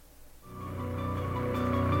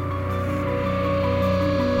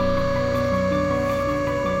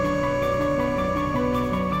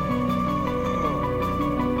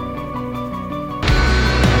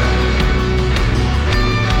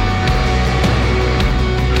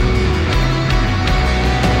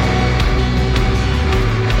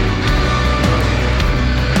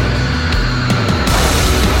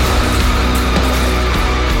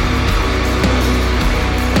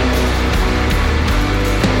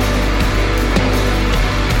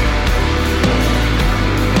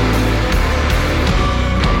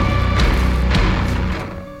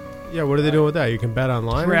What are they doing with that? You can bet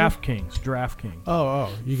online? DraftKings.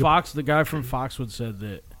 Oh. The guy from Foxwood said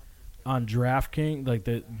that on DraftKings,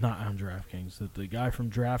 not on DraftKings, that the guy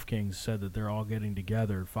from DraftKings said that they're all getting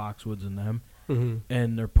together, Foxwoods and them,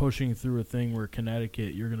 and they're pushing through a thing where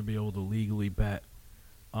Connecticut, you're going to be able to legally bet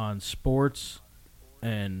on sports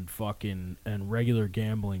and regular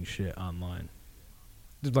gambling shit online.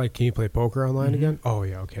 Like, can you play poker online again? Oh,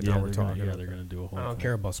 yeah, okay. Now we're talking. They're going to do a whole I don't thing.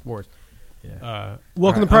 care about sports. Yeah.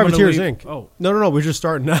 Welcome to Privateers Inc. Oh. No, we're just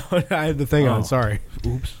starting now. I had the thing on, sorry.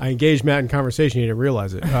 Oops. I engaged Matt in conversation. You didn't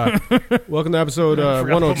realize it. Welcome to episode I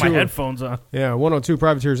forgot to 102. put my headphones on. Yeah, 102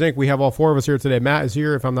 Privateers Inc. We have all four of us here today. Matt is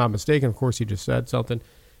here, if I'm not mistaken. Of course, he just said something.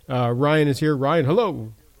 Ryan is here. Ryan,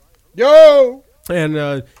 hello. Yo!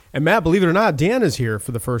 And Matt, believe it or not, Dan is here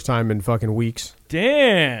for the first time in fucking weeks.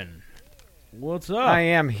 Dan, what's up? I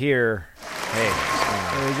am here. Hey.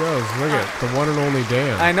 There he goes. Look at the one and only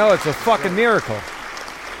Dan. I know, it's a fucking miracle.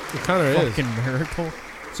 It kind of is. Fucking miracle.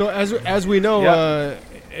 So as we know,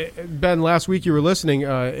 Ben, last week you were listening.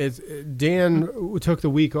 Dan took the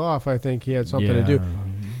week off. I think he had something to do.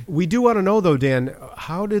 We do want to know though, Dan,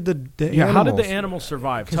 how did the animals, how did the animals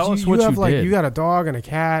survive? Tell us what you have. did. You got a dog and a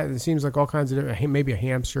cat. And it seems like all kinds of different, maybe a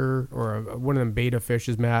hamster or one of them beta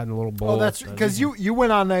fishes, Matt, in a little bowl. Oh, that's because you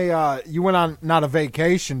went on not a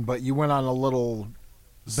vacation, but you went on a little.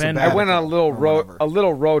 I went on a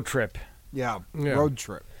little road trip. Yeah, road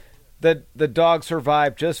trip. The dog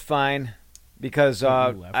survived just fine because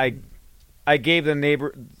I gave the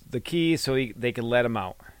neighbor the key so they could let him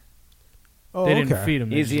out. Oh, they didn't feed him.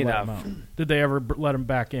 They Easy just let enough. him out. Did they ever let him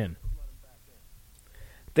back in?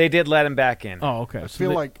 They did let him back in. Oh, okay.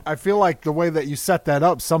 I feel like the way that you set that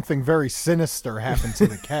up, something very sinister happened to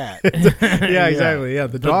the cat. Yeah, exactly. Yeah,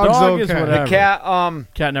 the dog's dog okay. is whatever. The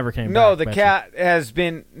cat cat never came back. No, the cat has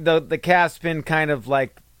been the cat's been kind of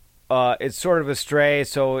like it's sort of a stray,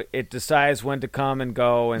 so it decides when to come and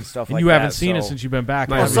go and stuff and like that. you haven't seen it since you've been back.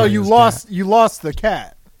 Oh, so you lost the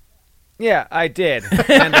cat. Yeah, I did.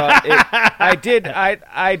 And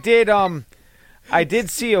I did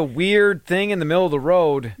see a weird thing in the middle of the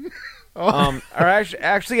road. Or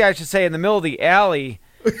actually I should say in the middle of the alley,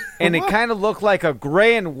 and it kind of looked like a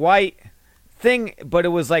gray and white thing, but it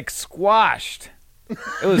was like squashed.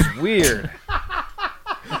 It was weird.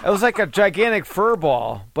 It was like a gigantic fur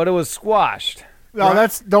ball, but it was squashed. No,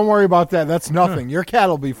 don't worry about that. That's nothing. Your cat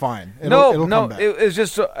will be fine. It'll come back. It was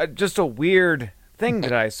just a weird thing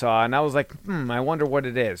that I saw, and I was like, I wonder what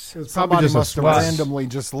it is. Somebody must have randomly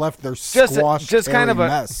just left their squashed just kind of a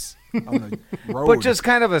mess on the road. But just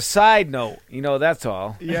kind of a side note, that's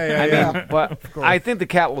all. Yeah. mean, but I think the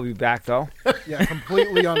cat will be back, though. Yeah,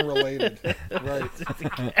 completely unrelated. Right.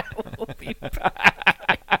 The cat will be back.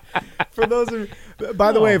 For those of,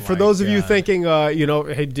 by the way, for those of you thinking,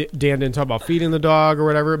 hey, Dan didn't talk about feeding the dog or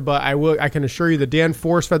whatever, but I can assure you that Dan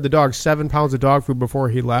force fed the dog 7 pounds of dog food before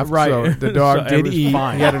he left. Right. So the dog So did was eat.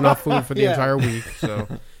 fine. He had enough food for the entire week. So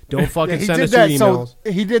don't fucking he send did us that your emails.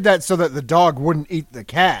 he did that so that the dog wouldn't eat the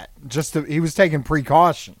cat. He was taking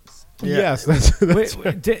precautions. Yeah. Yes, that's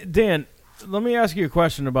Wait, Dan, let me ask you a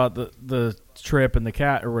question about the trip and the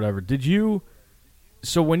cat or whatever.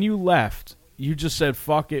 So when you left, you just said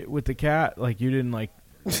fuck it with the cat? Like you didn't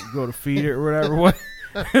go to feed it or whatever? What?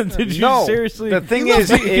 Did you seriously? The thing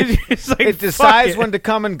is, it decides when to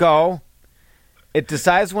come and go. It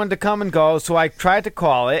decides when to come and go. So I tried to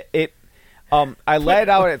call it. I let it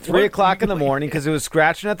out at 3 o'clock in the morning because it was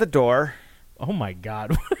scratching at the door. Oh my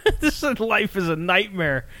God! Life is a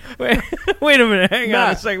nightmare. Wait a minute. Hang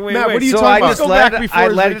on a second. Wait. What are you so talking I about?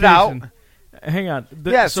 just let it out. Hang on.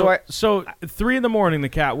 So 3 in the morning, the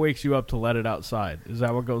cat wakes you up to let it outside. Is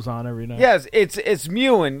that what goes on every night? Yes, it's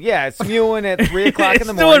mewing. Yeah, it's mewing at 3 o'clock in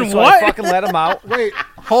the morning. Doing so what? I fucking let him out. Wait,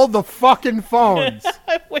 hold the fucking phones.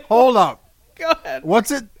 Hold up. Go ahead.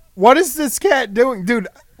 What is this cat doing, dude?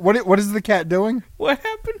 What is the cat doing? What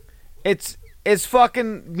happened? It's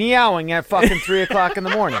fucking meowing at fucking 3 o'clock in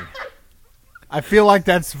the morning. I feel like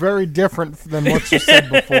that's very different than what you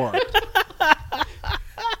said before.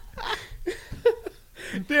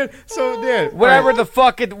 Dan, whatever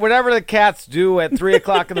the cats do at 3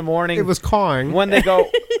 o'clock in the morning. It was cawing. When they go.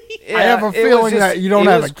 Yeah, I have a feeling that you don't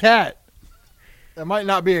have a cat. That might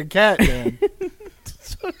not be a cat, Dan.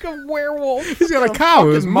 It's like a werewolf. He's got a cow. It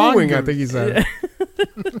was mooing, mongoose. I think he said.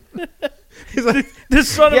 He's like, This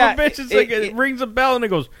son of a bitch is it rings a bell and it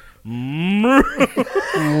goes.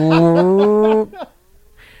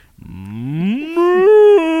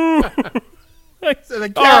 So the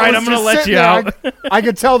cat All right, was I'm gonna just let sitting you there. out. I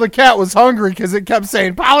could tell the cat was hungry because it kept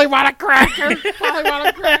saying, "Polly, want a cracker? Polly, want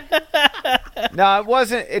a cracker?" No, it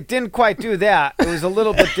wasn't. It didn't quite do that. It was a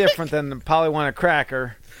little bit different than the Polly want a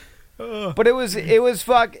cracker. But it was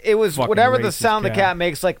Fucking whatever the racist sound the cat. cat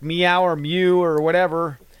makes, like meow or mew or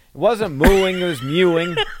whatever. It wasn't mooing, it was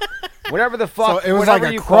mewing. Whatever the fuck. So it was whatever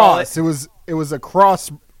like a you call cross. It was a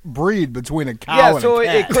cross breed between a cow Yeah, and so a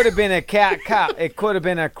cat. it could have been a cat cow. It could have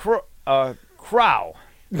been a crow.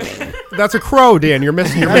 That's a crow, Dan.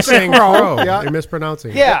 You're saying crow. Yeah. You're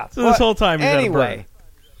mispronouncing. it. Yeah. So this but whole time you had a anyway.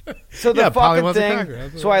 So the Yeah, Polly fucking wants a thing. cracker.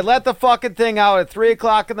 That's what So I let the fucking thing out at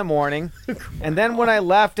 3:00 in the morning, and then when I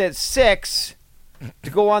left at 6 to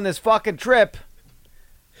go on this fucking trip,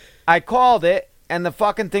 I called it, and the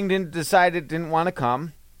fucking thing didn't want to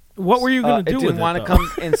come. What were you going to do It with didn't want it, to though?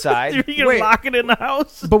 come inside. Were you going Wait. to lock it in the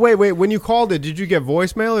house? But wait. When you called it, did you get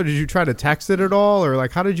voicemail or did you try to text it at all, or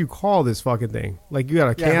like how did you call this fucking thing? Like you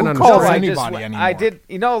got a Yeah, can who on calls the I string? anybody anymore? I did,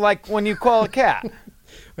 like when you call a cat.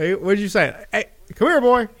 Hey, what did you say? Hey, come here,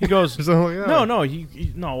 boy. He goes, So, yeah. no, no,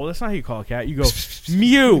 well, that's not how you call a cat. You go,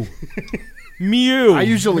 mew. Mew. I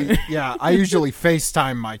usually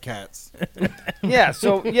FaceTime my cats. Yeah,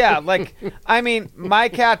 so I mean, my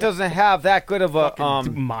cat doesn't have that good of a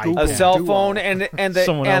my a cat. cell phone, and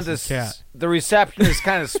Someone the else's cat. the reception is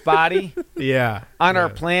kind of spotty Yeah. on yeah. our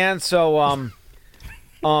plan. So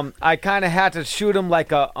I kind of had to shoot him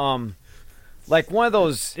like a like one of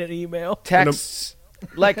those An email. texts,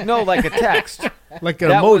 like a text. Like an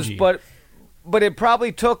That emoji. but it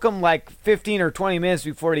probably took him like 15 or 20 minutes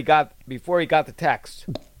before he got the text.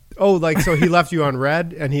 Oh, like so he left you on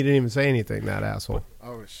red and he didn't even say anything. That asshole.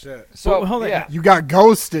 Oh shit! So Well, hold on. yeah. You got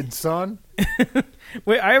ghosted, son.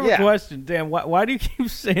 Wait, I have Yeah. a question, Dan. Why do you keep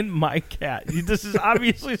saying my cat? This is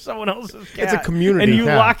obviously someone else's cat. It's a community and you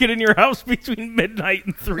cat. lock it in your house between midnight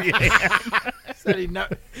and 3 a.m. Said he no-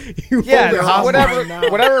 You Yeah, hold it it's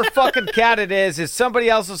hostage. whatever fucking cat it is somebody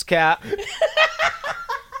else's cat.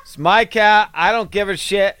 It's my cat. I don't give a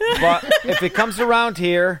shit. But if it comes around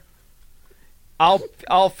here,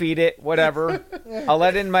 I'll feed it. Whatever. I'll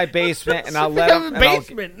let it in my basement, and I'll let You have him. a and I'll-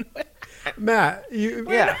 basement. Matt.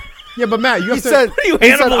 Yeah. Yeah, but Matt, you have He to. said, you, he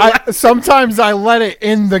said Hannibal sometimes I let it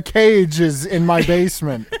in the cages in my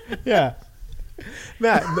basement. Yeah.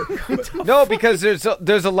 Matt, No, because there's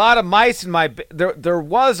a lot of mice in my there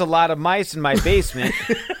was a lot of mice in my basement.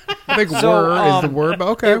 I think So, word is the word, but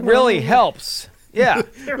okay. It really helps. Yeah.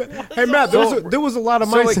 Hey Matt, there was a lot of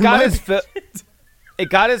So mice it in got my. his fill. It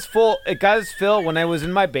got his fill when I was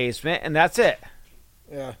in my basement, and that's it.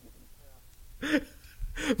 Yeah.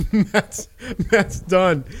 Matt's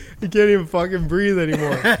done. He can't even fucking breathe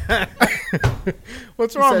anymore.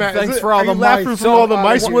 What's wrong, said, Matt? "Thanks Is it- for all are you the laughing mice." from all the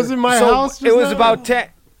mice So, was in my so house? It just was now? about 10.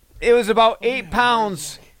 It was about 8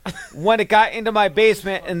 pounds when it got into my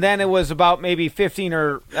basement, and then it was about maybe 15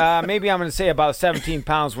 or maybe I'm going to say about 17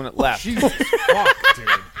 pounds when it left. Jesus fuck, dude.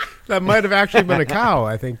 That might have actually been a cow.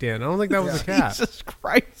 I think, Dan. I don't think that was a cat. Jesus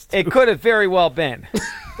Christ. It could have very well been.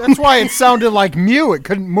 That's why it sounded like Mew. It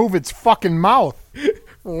couldn't move its fucking mouth. It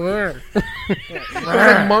was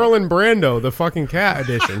like Marlon Brando, the fucking cat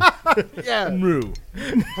edition. Yeah. Moo.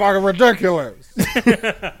 Fucking ridiculous.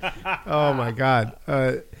 Oh my god.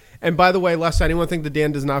 And by the way, lest anyone think that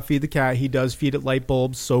Dan does not feed the cat, he does feed it light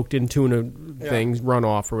bulbs soaked in tuna things,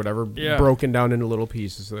 runoff or whatever, Yeah. broken down into little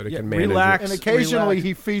pieces so that it Yeah, can manage relax. it. And occasionally Relax.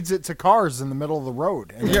 he feeds it to cars in the middle of the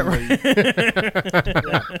road. And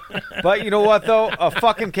But you know what, though? A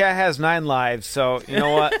fucking cat has 9 lives, so you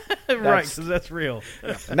know what? Right, because that's real.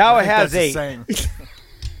 Now it has that's 8. the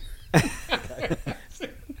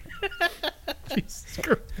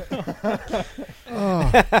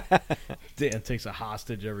Dan takes a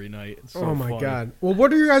hostage every night. It's so Oh my funny. god. Well,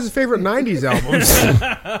 what are your guys' favorite 90s albums?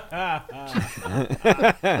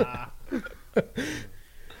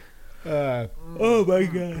 Oh my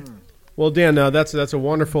god. Well, Dan, that's a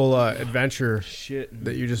wonderful adventure Shit.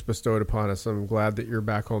 that you just bestowed upon us. I'm glad that you're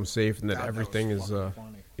back home safe and that everything is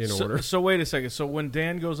in order. So wait a second. So when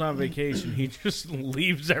Dan goes on vacation, he just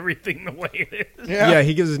leaves everything the way it is. Yeah,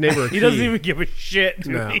 he gives his neighbor a key. He doesn't even give a shit.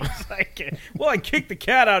 Dude. No. He's like, well, I kicked the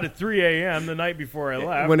cat out at 3 a.m. the night before I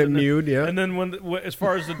left. When it and then- mewed, yeah. And then as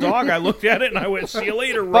far as the dog, I looked at it and I went, "See you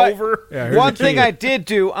later, But- Rover." Yeah, here's One the thing key. I did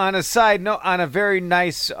do on a side note, on a very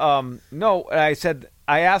nice note,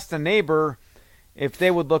 I asked the neighbor if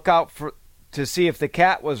they would look out to see if the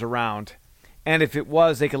cat was around, and if it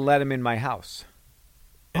was, they could let him in my house.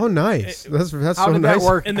 Oh, nice. That's How so did nice. that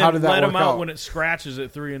work? And How then did that let work him out out? when it scratches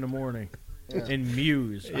at 3 in the morning. And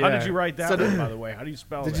mews. How Yeah. did you write that one, by the way? How do you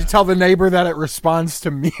spell Did that? you tell the neighbor that it responds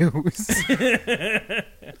to Muse?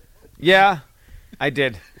 Yeah, I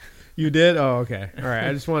did. You did? Oh, okay. All right.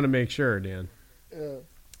 I just want to make sure, Dan.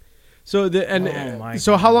 So Oh, my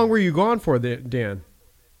so how God. long were you gone for, Dan?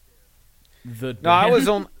 No, I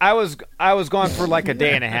was gone for like a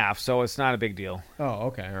day and a half, so it's not a big deal. Oh,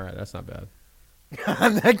 okay. All right. That's not bad.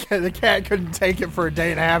 The cat couldn't take it for a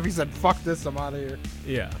day and a half. He said, "Fuck this, I'm out of here."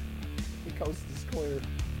 Yeah. The coast is clear.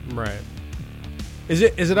 Right. Is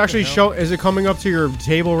it actually is it coming up to your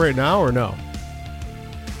table right now or no?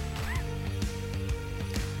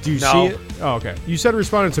 Do you see it? Oh, okay. You said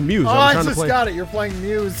responding to Muse. Oh, I'm I trying just to play. got it. You're playing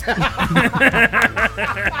Muse.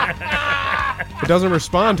 It doesn't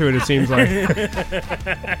respond to it. It seems like.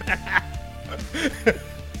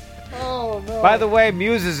 Oh no! By the way,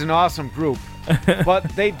 Muse is an awesome group, but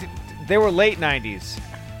they were late '90s.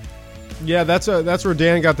 Yeah, that's where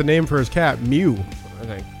Dan got the name for his cat, Mew. I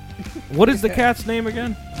think. What is the cat's name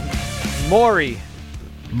again? Maury.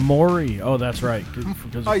 Maury. Oh, that's right.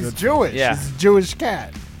 Oh, he's Jewish. Yeah. He's a Jewish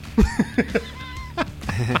cat.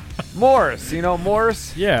 Morris. You know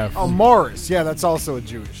Morris? Yeah. Oh, Morris. Yeah, that's also a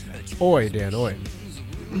Jewish name. Oi, Dan, oi.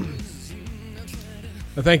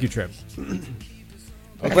 Thank you, Trip.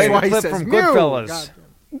 Played why a he clip says from Mew. Goodfellas. God.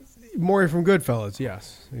 Maury from Goodfellas.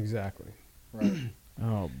 Yes, exactly. Right.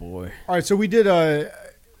 Oh boy. All right, so we did.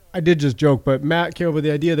 I did just joke, but Matt came up with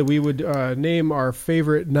the idea that we would name our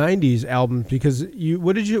favorite '90s albums because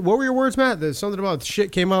What were your words, Matt? There's something about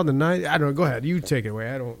shit came out in the '90s. I don't know. Go ahead. You take it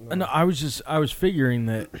away. I don't know. No, I was figuring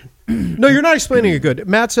that. No, you're not explaining it good.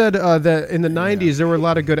 Matt said that in the '90s there were a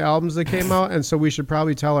lot of good albums that came out, and so we should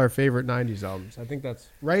probably tell our favorite '90s albums. I think that's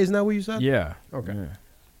right. Isn't that what you said? Yeah. Okay. Yeah.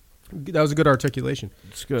 That was a good articulation.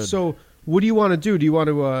 It's good. So, what do you want to do? Do you want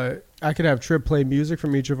to? I could have Trip play music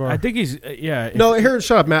from each of our. I think he's yeah. No, here,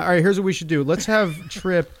 shut up, Matt. All right, here's what we should do. Let's have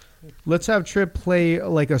Trip play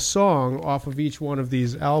like a song off of each one of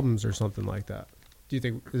these albums or something like that. Do you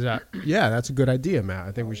think is that? Yeah, that's a good idea, Matt.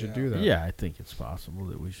 I think we should do that. Yeah, I think it's possible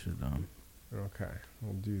that we should. Okay,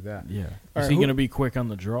 we'll do that. Yeah. All Is right, he going to be quick on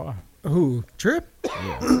the draw? Who? Trip?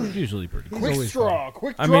 Yeah. He's usually pretty quick. Quick always straw.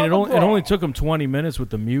 Quick I draw. mean, it only took him 20 minutes with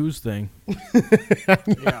the Muse thing.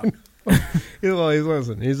 Yeah. Well,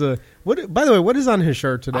 listen. He's a. What? By the way, what is on his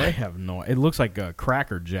shirt I today? have no. It looks like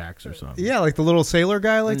Cracker Jacks or something. Yeah, like the little sailor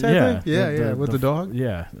guy, like type thing. Yeah, the- with the dog.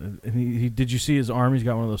 Yeah, and he did you see his arm? He's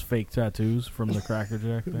got one of those fake tattoos from the Cracker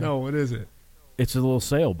Jack thing. No, what is it? It's a little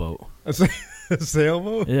sailboat. A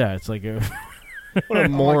sailboat? Yeah, it's like a. What a Oh my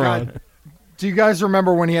moron! God. Do you guys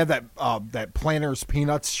remember when he had that Planters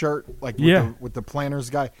Peanuts shirt, like with the Planters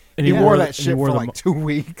guy? And he he wore wore that the- shit he wore for the like 2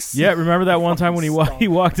 weeks. Yeah, remember that one time when he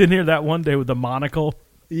walked in here that one day with the monocle?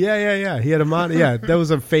 Yeah. He had a Yeah, that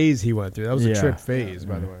was a phase he went through. That was a Yeah. Trip phase,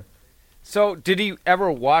 by the way. So, did he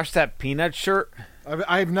ever wash that peanut shirt?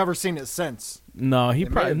 I've never seen it since. No, he It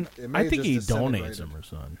may probably. have- it may I have think just he disintegrated. donates them or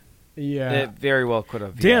something. Yeah. It very well could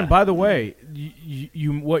have. Dan, yeah. by the way,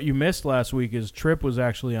 you what you missed last week is Trip was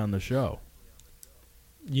actually on the show.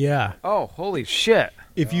 Yeah. Oh, holy shit!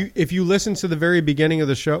 If you listen to the very beginning of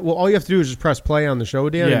the show, well, all you have to do is just press play on the show,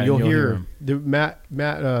 Dan, Yeah, and you'll and you'll hear hear him. the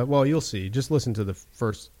Matt. Well, you'll see. Just listen to the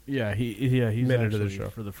first, Yeah, he's Minute of the actually show.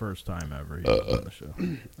 for the first time ever he's on the show.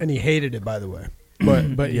 and he hated it, by the way.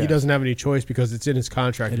 But he Yes. doesn't have any choice because it's in his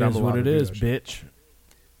contract. It that I'm is allowed what it to do is, that shit. bitch.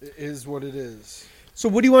 It is what it is. So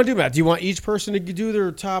what do you want to do, Matt? Do you want each person to do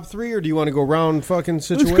their top three, or do you want to go round fucking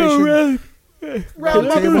situation? Round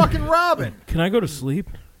table. motherfucking Robin. Can I go to sleep?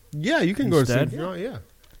 Yeah, you can Instead? go to sleep. if you want, yeah.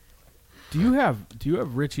 Do you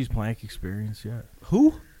have Richie's Plank experience yet?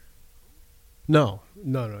 Who? No.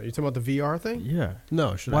 You talking about the VR thing? Yeah.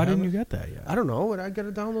 No. Should I? Why have didn't it? you get that yet? I don't know. I got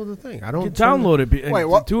to download the thing. I don't You download it. Wait,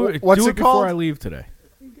 what- Do it. what's do it it before called? I leave today.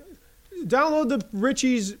 Download the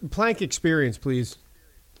Richie's Plank experience, please.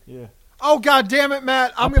 Yeah. Oh, God damn it,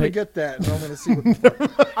 Matt. I'm I'll going to pay- get that. And I'm going to see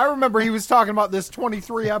what I remember he was talking about this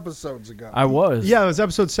 23 episodes ago. I was. Yeah, it was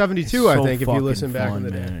episode 72, I So think, if you fucking listen back in the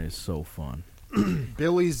fun, day. man. It's so fun.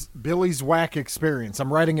 Billy's whack experience.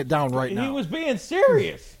 I'm writing it down right now. He was being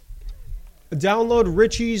serious. Download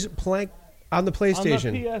Richie's Plank on the PlayStation.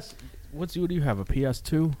 On the PS. What do you have? A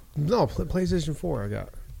PS2? No, PlayStation 4 I got.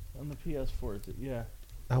 On the PS4, yeah.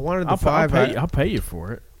 I wanted the I'll 5. I'll pay you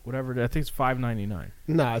for it. Whatever. I think it's $5.99.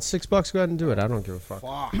 Nah, it's $6. Go ahead and do it. I don't give a fuck.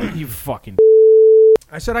 Fuck. You fucking.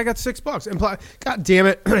 I said I got $6. And God damn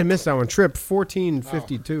it. I missed that one. Trip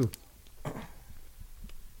 1452.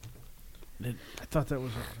 I thought that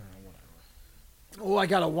was. Oh, I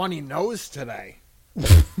got a runny nose today.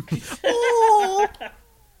 Oh,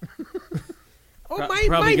 Probably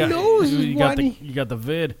my nose is you got runny. you got the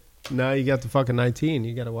vid. No, you got the fucking 19.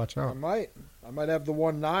 You got to watch I out. might have the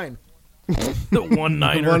 1-9. The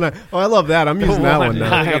one-niner. Oh, I love that. I'm using that one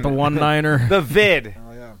now. I got the one-niner. The vid.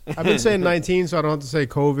 Oh yeah. I've been saying 19, so I don't have to say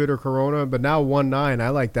COVID or Corona, but now 1-9. I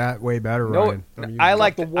like that way better, No, Ryan. I'm using I that.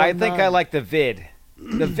 like. the I think 1-9. I like the vid.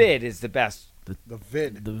 The vid is the best The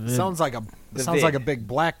Vid. The Vid. Sounds like a Vid. like a big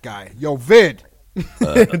black guy. Yo, Vid.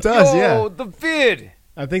 It does, Yo, yeah. the vid.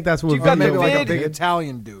 I think that's what You got Maybe the like a Vid? big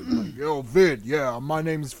Italian dude. Like, yo, Vid. Yeah, my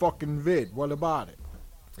name's fucking Vid. What about it?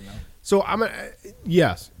 So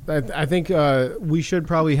yes, I think we should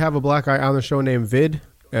probably have a black guy on the show named Vid,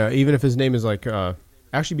 even if his name is like.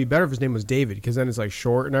 Actually, be better if his name was David, because then it's like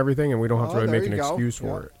short and everything, and we don't have to really there make an you go. excuse for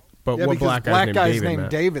Yeah. it. But Yeah, what because black guy's guy's named named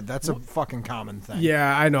Matt? David. That's a fucking common thing.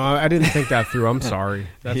 Yeah, I know. I didn't think that through. I'm sorry.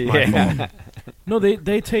 That's my fault. No,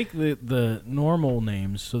 they take the normal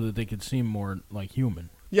names so that they could seem more like human.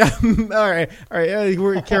 Yeah. all right. Yeah,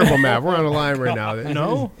 we're careful, Matt. We're on the line right now.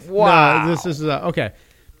 No? Wow. No, this is okay.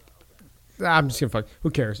 I'm just gonna fuck. Who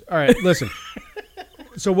cares? All right. Listen.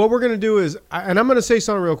 So what we're gonna do is, and I'm gonna say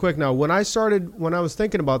something real quick now. When I was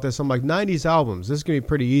thinking about this, I'm like 90s albums. This is gonna be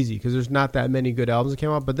pretty easy because there's not that many good albums that came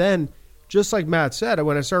out. But then, just like Matt said,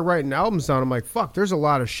 when I started writing albums down, I'm like, fuck. There's a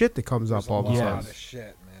lot of shit that comes up all the A time. lot of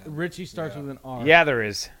shit, man. Richie starts with an R. Yeah, there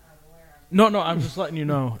is. No, I'm just letting you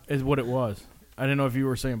know is what it was. I didn't know if you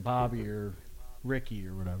were saying Bobby or Ricky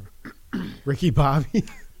or whatever. Ricky Bobby.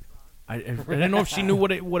 I didn't know if she knew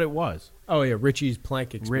what it was. Oh yeah, Richie's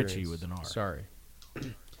Plank Experience. Richie with an R. Sorry.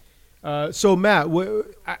 So Matt,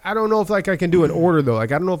 I don't know if like I can do an order though.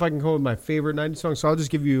 Like I don't know if I can come up with my favorite 90s songs. So I'll just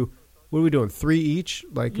give you. What are we doing? 3 each?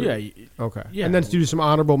 Like Yeah. Okay. Yeah. And then do some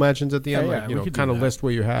honorable mentions at the end. Yeah, like we you know, could do kind of that. list what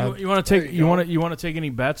you have. You want to take you want to take any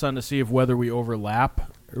bets on to see if whether we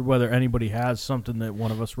overlap or whether anybody has something that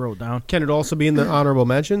one of us wrote down? Can it also be in the honorable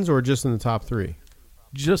mentions or just in the top 3?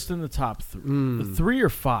 Just in the top 3, 3 or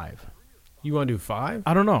 5. You want to do 5?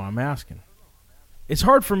 I don't know. I'm asking. It's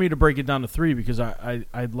hard for me to break it down to 3 because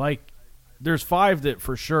I'd like. There's 5 that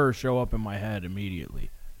for sure show up in my head immediately.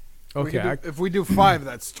 Okay. If we do 5,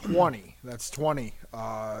 that's 20. That's 20.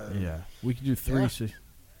 Yeah, we could do 3, Yeah.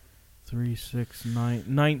 3, 6, 9,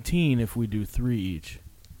 19 if we do 3 each.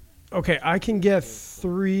 Okay. I can get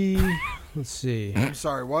 3. Let's see. I'm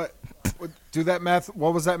sorry, what? Do that math.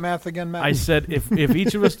 What was that math again, Matt? I said if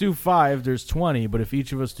each of us do 5, there's 20, but if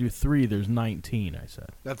each of us do 3, there's 19. I said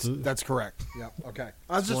That's correct. Yeah. Okay.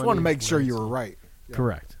 I just want to make sure you were right. Yeah.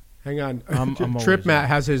 correct. Hang on. I'm Trip always Matt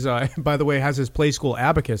has his. By the way, has his Play School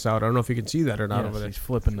abacus out. I don't know if you can see that or not Yes, over there. he's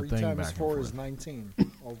flipping the 3 thing times back and 4 forth. is 19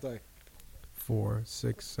 all day. 4,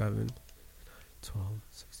 6, 7, 12,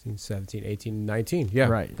 16, 17, 18, 19. Yeah,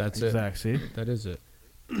 Right, That's exactly. See? it. That is it.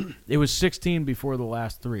 It was 16 before the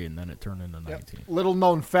last 3, and then it turned into 19. Little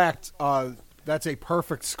known fact, that's a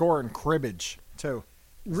perfect score in cribbage, too.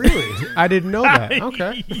 Really? I didn't know that.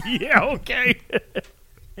 Okay. Yeah, okay.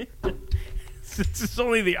 It's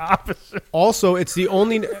only the opposite. Also, it's the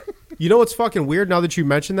only. You know what's fucking weird now that you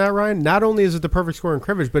mentioned that, Ryan? Not only is it the perfect score in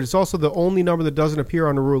cribbage, but it's also the only number that doesn't appear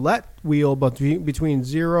on the roulette wheel but between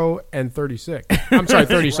 0 and 36. I'm sorry,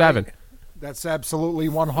 37. Right. That's absolutely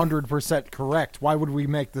 100% correct. Why would we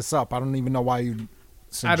make this up? I don't even know why you I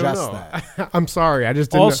suggest don't know. that. I'm sorry. I just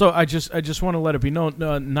didn't. Also, I just want to let it be known,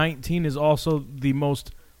 19 is also the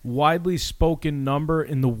most widely spoken number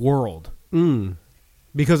in the world.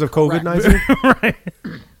 Because of COVID-19? Right.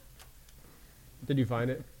 Did you find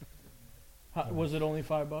it? Was it only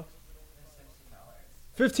 $5?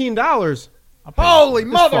 $15. Holy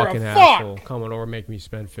This mother fucking of asshole fuck! coming over make me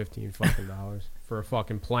spend $15 fucking dollars for a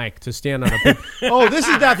fucking plank to stand on a. Oh, this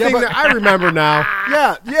is that thing that I remember now.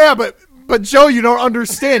 Yeah, but Joe, you don't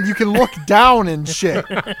understand. You can look down and shit.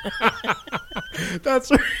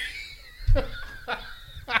 That's.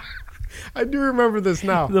 I do remember this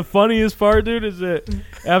now. The funniest part, dude, is that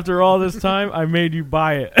after all this time, I made you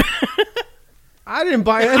buy it. I didn't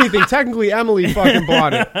buy anything. Technically, Emily fucking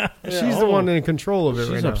bought it. She's the one in control of it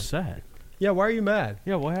right She's now. upset. Yeah, why are you mad?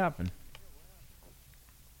 Yeah, what happened?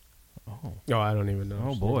 No, I don't even know. Oh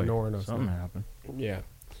She's boy, ignoring us something now. happened. Yeah.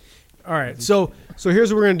 All right. So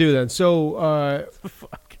here's what we're gonna do then. So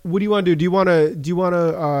what do you want to do? Do you want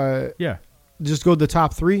to Yeah, just go to the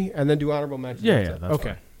top 3 and then do honorable mentions? Yeah, That's it. that's okay.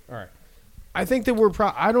 fine. All right. I think that we're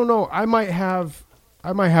I don't know. I might have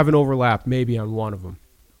an overlap maybe on one of them.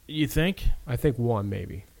 you think? I think one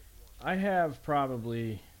maybe. I have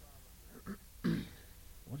probably.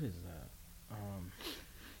 What is that?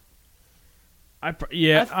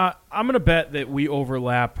 I'm gonna bet that we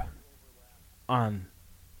overlap on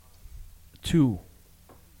 2.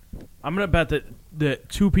 I'm gonna bet that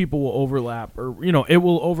 2 people will overlap, or it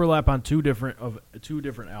will overlap on 2 different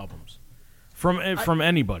albums from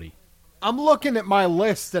anybody. I'm looking at my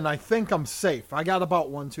list and I think I'm safe. I got about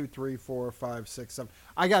 1, 2, 3, 4, 5, 6, 7.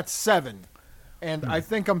 I got 7, and I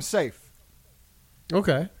think I'm safe.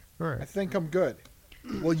 Okay. All I right. think I'm good.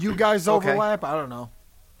 Will you guys Okay. overlap? I don't know.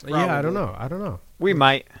 Yeah, I don't Probably. know. We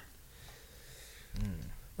might.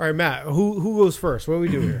 All All right, Matt. Who goes first? What do we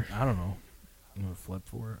do here? I don't know. I'm gonna flip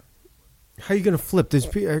for it. How are you gonna flip this?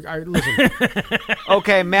 Listen.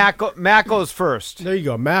 Okay, Matt goes first. There you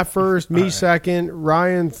go. Matt first, me second,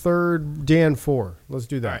 Ryan third, Dan 4. Let's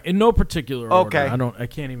do that. In no particular order. Okay. I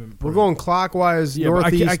can't even. We're going clockwise, Yeah, but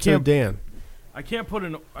northeast I to can't- Dan. I can't put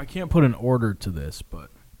an order to this, but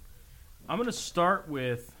I'm gonna start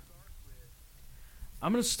with.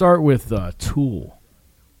 Tool.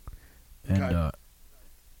 And Okay.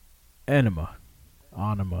 Anima,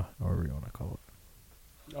 however you want to call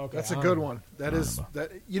it. Okay, That's a good one. That is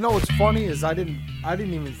that. You know what's funny is I didn't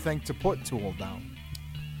even think to put Tool down.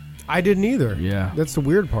 I didn't either. Yeah. That's the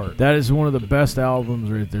weird part. That is one of the best albums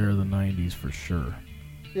right there of the '90s for sure.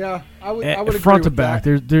 Yeah, I would agree front to with back.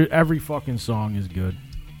 that. There, every fucking song is good.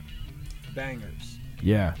 Bangers.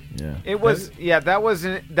 Yeah. It was that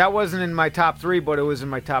wasn't in my top 3, but it was in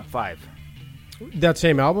my top 5. That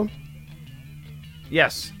same album?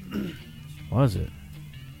 Yes. Was it?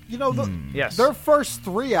 You know, Yes. their first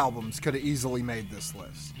 3 albums could have easily made this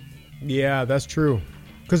list. Yeah, that's true.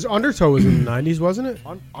 Because Undertow was in the 90s, wasn't it?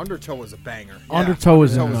 Undertow was a banger. Undertow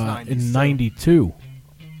was in Undertow 92,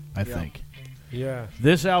 I think. Yeah.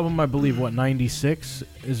 This album, I believe, 96?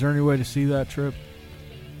 Is there any way to see that, Trip?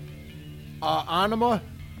 Anima,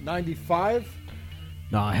 95.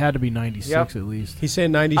 No, it had to be 96 Yep. at least. He's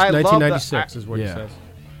saying I love 1996 is what he yeah. says.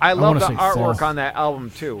 I love wanna the say artwork fall. on that album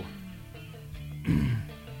too.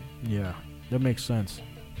 Yeah, that makes sense.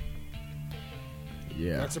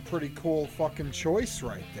 Yeah. That's a pretty cool fucking choice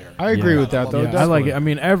right there. I agree Yeah. with that, though. Yeah, I like definitely. it. I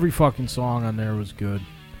mean, every fucking song on there was good.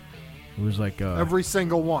 It was like Every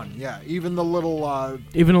single one, yeah. Even the little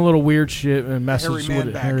even a little weird shit and message Harry with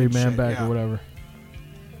Man Back and shit, Back yeah. or whatever.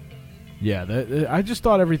 Yeah, I just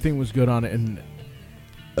thought everything was good on it, and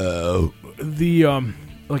the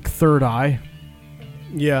like Third Eye,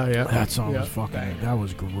 Yeah. that song Yeah. was fucking. That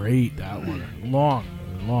was great. That one, long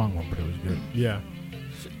one, but it was good. Yeah.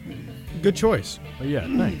 Good choice. But yeah,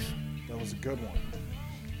 thanks. that was a good one.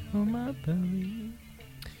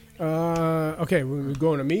 Okay, we're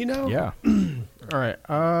going to me now? Yeah. All right.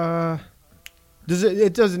 Does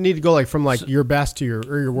it doesn't need to go like from like your best to your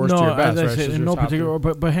worst to your best, as I right? said, It's just in your no top particular.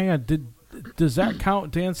 three. But hang on, does that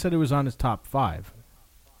count? Dan said it was on his top 5.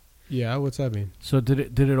 Yeah, what's that mean? So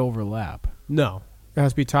did it overlap? No. It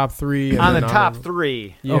has to be top 3 and On the then top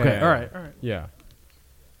 3. Yeah, Okay, yeah. all right. Yeah.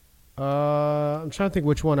 I'm trying to think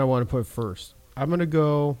which one I want to put first. I'm going to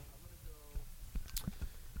go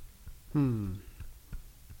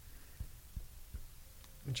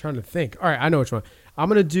I'm trying to think. All right, I know which one. I'm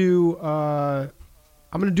going to do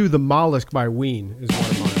The Mollusk by Ween is one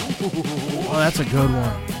of mine. Oh, that's a good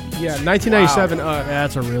one. Yeah, 1997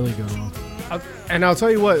 That's a really good one. and I'll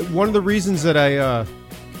tell you what, one of the reasons that I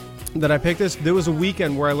picked this, there was a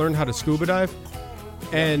weekend where I learned how to scuba dive,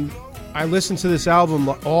 and I listened to this album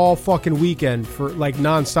all fucking weekend for like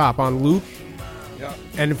nonstop on loop. Yeah.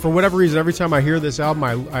 And for whatever reason, every time I hear this album,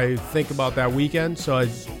 I think about that weekend. So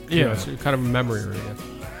it's kind of a memory right now.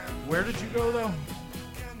 Where did you go though?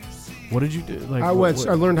 What did you do? Like I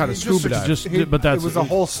learned how to scuba dive. But that's it was a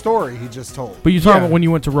whole story he just told. But you're talking Yeah. about when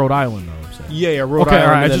you went to Rhode Island, though. I'm saying. Yeah, Rhode Okay, Island. all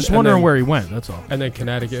right. I and was just then- wondering and then- where he went. That's all. And then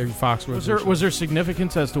Connecticut, Foxwoods. Was there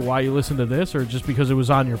significance as to why you listened to this, or just because it was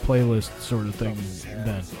on your playlist, sort of thing?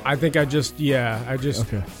 Then I think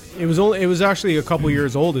okay. It was actually a couple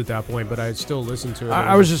years old at that point, but I still listened to it.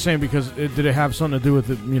 I was just saying because did it have something to do with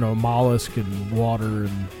the, mollusk and water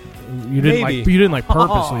and you didn't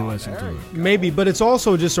purposely listen to it. maybe, but it's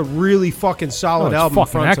also just a really fucking solid Oh, it's album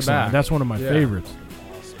fucking front to excellent. back. That's one of my Yeah. favorites.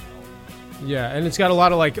 Yeah, and it's got a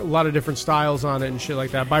lot of different styles on it and shit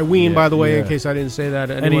like that. By Ween, Yeah, by the way, in yeah. case I didn't say that.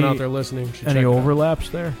 Anyone out there listening should Any check it out. overlaps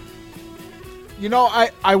there? You know,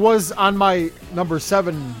 I was on my number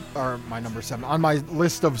 7 on my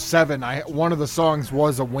list of 7. One of the songs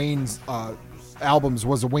was a Wayne's albums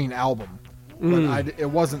was a Wayne album, but it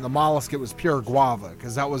wasn't the Mollusk. It was Pure Guava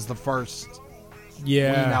because that was the first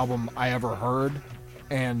Wayne album I ever heard,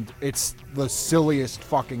 and it's the silliest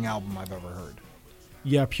fucking album I've ever heard.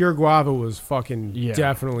 Yeah, Pure Guava was fucking Yeah.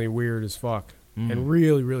 definitely weird as fuck, and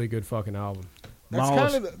really, really good fucking album. That's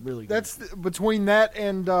Mollusk, kind of really good. that's between that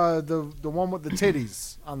and the one with the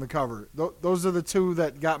titties on the cover. Those are the two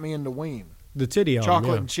that got me into Wayne. The titty album,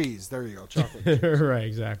 Chocolate and cheese. There you go. Chocolate. And cheese. right,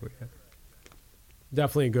 exactly.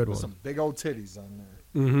 Definitely a good one. Some big old titties on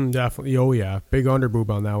there. Definitely. Oh yeah, big underboob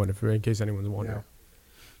on that one. In case anyone's wondering.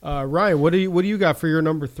 Ryan, what do you got for your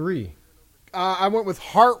number 3? I went with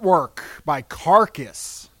Heartwork by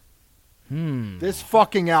Carcass. This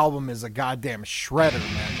fucking album is a goddamn shredder,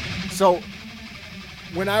 man. So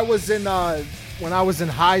when I was in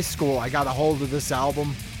high school, I got a hold of this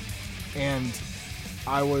album, and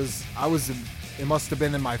it must have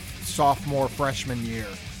been in my sophomore freshman year,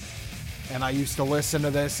 and I used to listen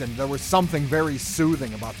to this, and there was something very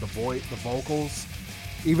soothing about the vocals,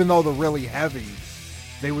 even though they're really heavy.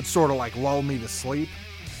 They would sort of like lull me to sleep.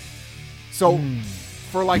 So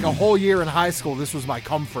for like a whole year in high school, this was my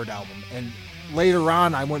comfort album. And later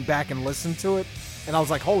on, I went back and listened to it, and I was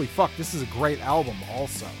like, holy fuck, this is a great album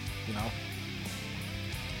also, you know?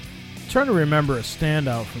 I'm trying to remember a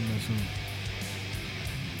standout from this one.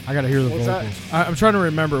 I got to hear the What's vocals. I'm trying to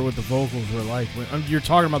remember what the vocals were like. You're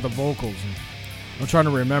talking about the vocals, and I'm trying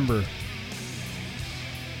to remember.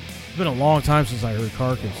 It's been a long time since I heard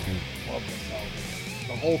Carcass, dude. Love this album.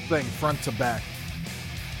 The whole thing, front to back.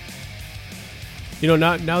 You know,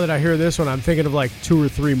 now that I hear this one, I'm thinking of like 2 or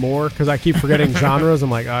 3 more because I keep forgetting genres.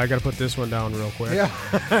 I'm like, I got to put this one down real quick.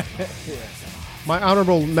 Yeah. My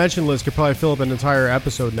honorable mention list could probably fill up an entire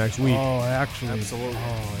episode next week. Oh, actually. Absolutely.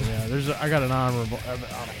 Oh, yeah. I got an honorable.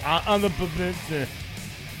 On the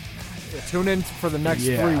Yeah, tune in for the next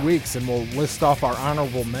 3 weeks, and we'll list off our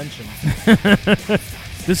honorable mentions.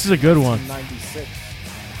 This is a good one. 96.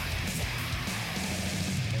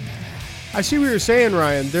 I see what you're saying,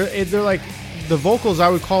 Ryan. They're like, the vocals, I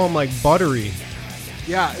would call them like buttery.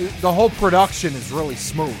 Yeah, the whole production is really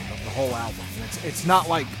smooth of the whole album. It's not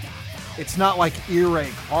like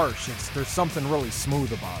earache harsh. There's something really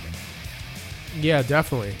smooth about it. Yeah,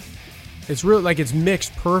 definitely. It's really like it's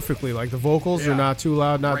mixed perfectly. Like the vocals are not too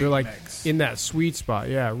loud. They're like mix. in that sweet spot.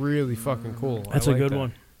 Yeah, really fucking cool. That's I a like good that.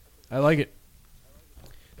 one. I like it.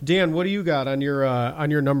 Dan, what do you got on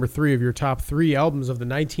your number 3 of your top 3 albums of the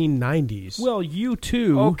 1990s? Well, you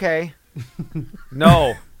too. Okay.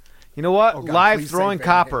 No. You know what? Oh, God, Live please say Throwing Van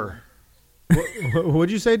Copper.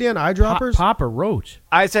 What'd you say, Dan? Eyedroppers? Papa Roach.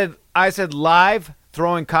 I said Live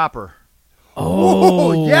Throwing Copper.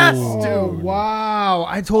 Oh, yes, Oh, dude. wow.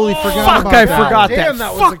 I totally forgot Fuck, about I that. forgot Damn, that.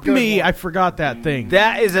 that was a Fuck good me. one. I forgot that thing.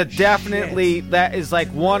 That is that is like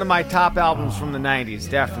one of my top albums from the 90s,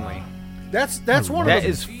 definitely. That's one That of the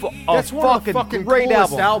is that's a one of the fucking fucking great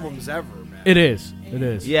coolest album. albums ever, man. It is. It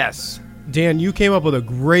is. Yes. Dan, you came up with a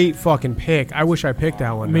great fucking pick. I wish I picked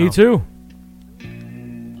that one. Me now. too.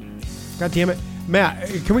 God damn it. Matt,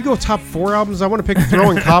 can we go top 4 albums? I want to pick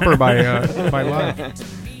Throwing Copper by Live.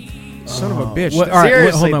 Son of a bitch. What- all right,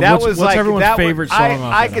 Seriously, hold on. that What's- was what's like everyone's that favorite was, song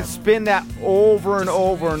off I of could that? spin that over and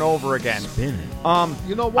over and over again. Spin it.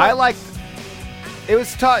 You know what? I like. It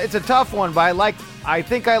was tough. It's a tough one, but I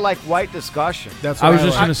think I like White Discussion. That's I what was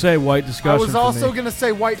just like. going to say White I Discussion. was for also me. going to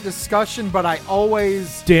say White Discussion, but I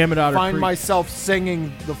always Damn it, Otter find Creek. myself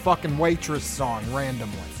singing the fucking Waitress song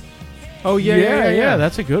randomly. Oh, Yeah,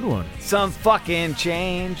 that's a good one. Some fucking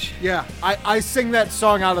change. Yeah, I sing that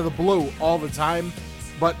song out of the blue all the time,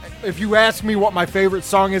 but if you ask me what my favorite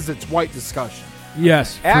song is, it's White Discussion.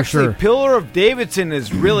 Yes, for Actually, sure. Pillar of Davidson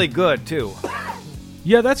is really good too.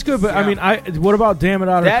 Yeah, that's good. But I mean, what about Damn It,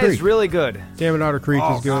 Otter That Creek? is really good. Damn it, Otter Creek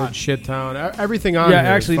Oh, is good. God. Shit Town. Everything on Yeah,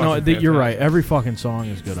 here is actually, no, fucking you're right. fantastic. Every fucking song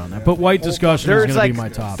is good on that. But White Discussion is There's going to like be my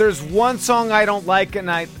top. there's one song I don't like, and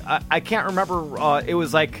I can't remember. It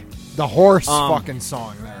was like The horse Um, fucking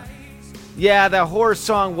song there. yeah, that horse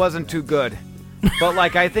song wasn't too good, but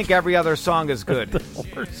like I think every other song is good.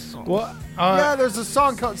 Well, Yeah, there's a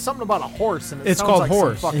song called something about a horse, and it It's sounds called like some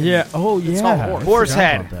Horse. fucking- Yeah. Oh, yeah. It's called Horse. I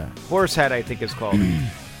Horsehead. forgot about that. Horsehead, I think it's called.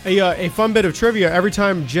 a fun bit of trivia. Every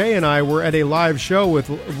time Jay and I were at a live show with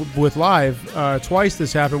Live, twice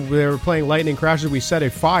this happened. They were playing Lightning Crashes. We set a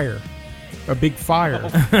fire, a big fire.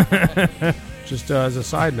 Just as a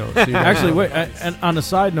side note. So you guys Actually, know. wait. And on a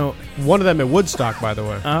side note, One of them at Woodstock, by the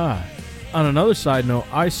way. on another side note,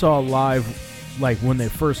 I saw Live like when they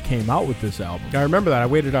first came out with this album. I remember that. I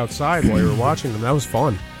waited outside while you were watching them. That was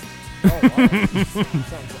fun.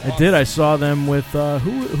 I did. I saw them with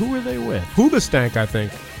who were they with? Hoobastank, I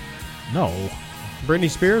think. No. Britney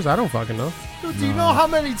Spears? I don't fucking know. Dude, do you know how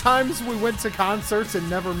many times we went to concerts and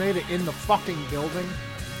never made it in the fucking building?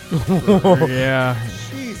 Yeah.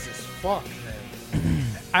 Jesus fuck, man.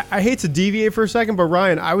 I hate to deviate for a second, but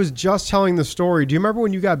Ryan, I was just telling the story. Do you remember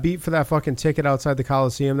when you got beat for that fucking ticket outside the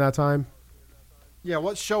Coliseum that time? Yeah,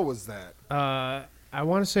 what show was that? I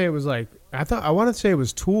want to say it was like I want to say it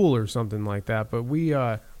was Tool or something like that, but we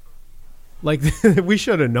like we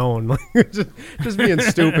should have known. Like just being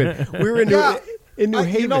stupid. We were in New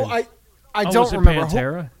Haven. You know, I Oh, don't was it remember.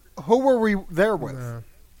 Pantera? Who were we there with?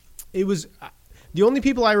 It was the only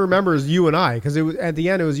people I remember is you and I, because it was at the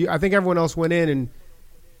end. It was you. I think everyone else went in, and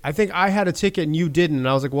I think I had a ticket and you didn't. And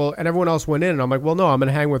I was like, well, and everyone else went in, and I'm like, well, no, I'm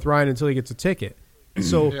gonna hang with Ryan until he gets a ticket.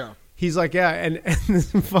 So Yeah. He's like, yeah, and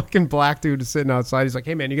this fucking black dude is sitting outside. He's like,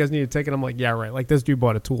 hey, man, you guys need a ticket? I'm like, yeah, right. Like, this dude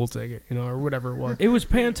bought a Tool ticket, or whatever it was. It was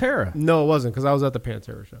Pantera. No, it wasn't, because I was at the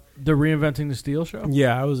Pantera show. The Reinventing the Steel show?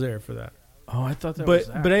 Yeah, I was there for that. Oh, I thought that was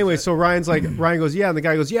that. But anyway, so Ryan goes, yeah, and the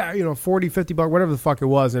guy goes, yeah, $40, $50, whatever the fuck it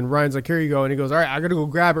was. And Ryan's like, here you go. And he goes, all right, I got to go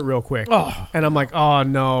grab it real quick. Oh. And I'm like, oh,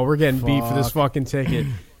 no, we're getting beat for this fucking ticket.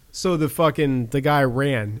 So the guy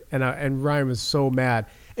ran, and Ryan was so mad.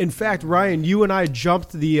 In fact, Ryan, you and I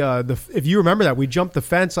jumped the if you remember that, we jumped the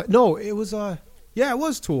fence. No, it was it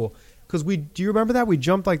was Tool. Because do you remember that? We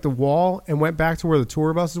jumped like the wall and went back to where the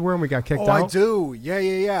tour buses were and we got kicked out. I do.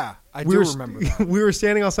 Yeah. I do remember that. We were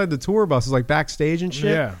standing outside the tour buses, like backstage and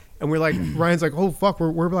shit. Yeah. And we're like, Ryan's like, oh fuck,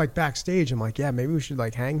 we're like backstage. I'm like, yeah, maybe we should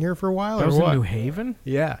like hang here for a while. That or was what? in New Haven?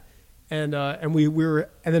 Yeah. And we were,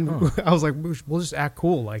 and then I was like, we'll just act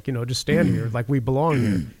cool, like, just stand here, like we belong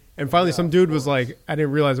here. And finally, some dude was like, I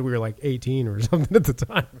didn't realize that we were like 18 or something at the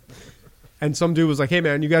time. And some dude was like, hey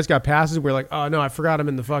man, you guys got passes? We're like, oh no, I forgot them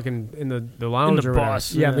in the fucking in the lounge in the or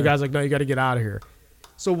bus. Yeah, and the guy's like, no, you got to get out of here.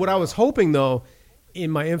 So what I was hoping though,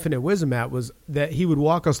 in my infinite wisdom, Matt, was that he would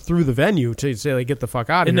walk us through the venue to say, like, get the fuck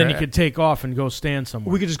out of here. And then you could take off and go stand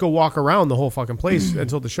somewhere. We could just go walk around the whole fucking place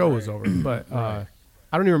until the show was over. But I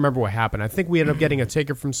don't even remember what happened. I think we ended up getting a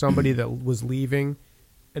ticket from somebody that was leaving,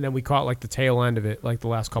 and then we caught like the tail end of it, like the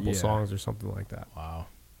last couple songs or something like that. Wow.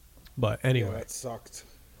 But anyway, that sucked.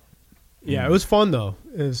 Yeah, it was fun though.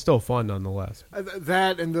 It was still fun nonetheless.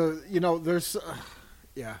 That and there's.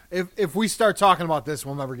 Yeah, if we start talking about this,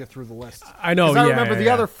 we'll never get through the list. I know. I remember the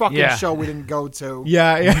other fucking show we didn't go to.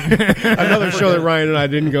 Yeah. Another show that Ryan and I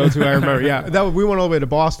didn't go to. I remember. Yeah, we went all the way to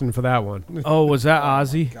Boston for that one. Oh, was that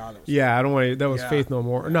Ozzy? God, yeah, I don't want to. That was Faith No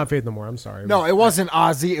More. Not Faith No More. I'm sorry. No, it wasn't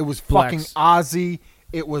Ozzy. It was fucking Flex. Ozzy.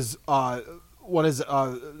 It was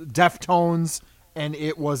Deftones, and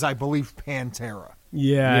it was, I believe, Pantera.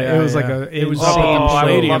 Yeah, it was like a. It was Oh, I would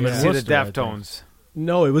Palladium love to in see the Worcester, I think. Deftones.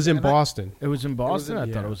 No, it was in Boston. It was in Boston? I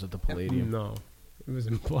yeah. thought it was at the Palladium. No, it was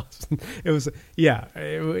in Boston. It was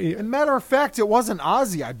And matter of fact, it wasn't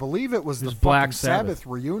Ozzy. I believe it was the Black fucking Sabbath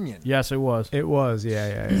reunion. Yes, it was. It was.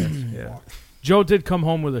 Yeah. Joe did come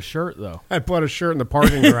home with a shirt, though. I bought a shirt in the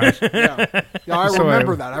parking garage. Yeah, I So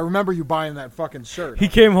remember that. I remember you buying that fucking shirt. He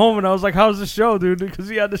came home, and I was like, how's the show, dude? Because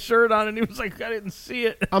he had the shirt on, and he was like, I didn't see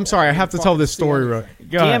it. I'm sorry. I have to tell this story. Real.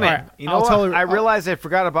 Damn it! All right, You know I'll what? tell her- I realized I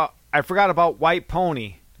forgot about White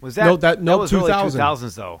Pony. Was that? No, that was 2000. early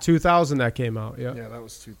 2000s though. 2000 that came out. Yeah. Yeah, that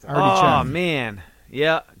was 2000. I already Oh checked. man,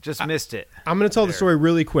 yeah, just missed it. I'm going to tell the story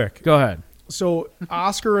really quick. Go ahead. So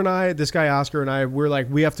this guy Oscar and I, we're like,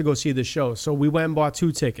 we have to go see the show. So we went and bought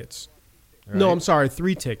 2 tickets. Right. No, I'm sorry,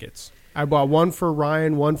 3 tickets. I bought one for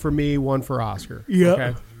Ryan, one for me, one for Oscar. Yeah.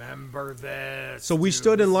 Okay. Remember this. So we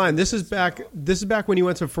stood in line. This is back when you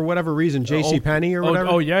went to, for whatever reason, JCPenney or whatever.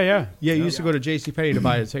 Oh, yeah. Yeah, you used to go to JCPenney to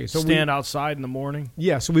buy a ticket. So Stand outside in the morning.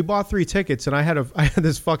 Yeah, so we bought 3 tickets, and I had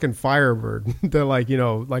this fucking Firebird that like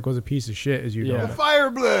was a piece of shit, as you know.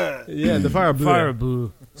 Fireblood. Yeah, the Firebird. Fire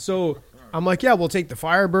blue. So I'm like, yeah, we'll take the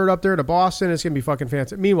Firebird up there to Boston. It's gonna be fucking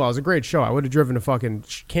fancy. Meanwhile, it was a great show. I would have driven to fucking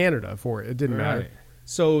Canada for it. It didn't matter.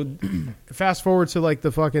 So fast forward to like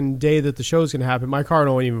the fucking day that the show's gonna happen. My car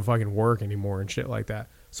don't even fucking work anymore and shit like that.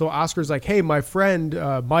 So Oscar's like, hey, my friend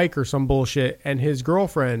Mike or some bullshit and his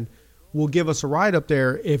girlfriend will give us a ride up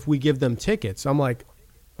there if we give them tickets. I'm like,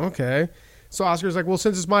 okay. So Oscar's like, well,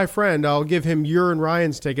 since it's my friend, I'll give him your and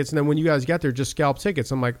Ryan's tickets, and then when you guys get there, just scalp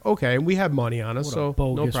tickets. I'm like, okay, and we have money on us, What so a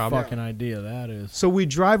bogus no problem. fucking idea that is. So we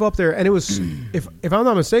drive up there, and it was, if I'm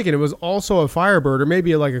not mistaken, it was also a Firebird or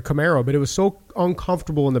maybe like a Camaro, but it was so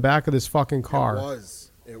uncomfortable in the back of this fucking car.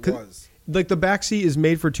 It was. Like the back seat is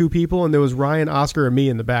made for 2 people, and there was Ryan, Oscar, and me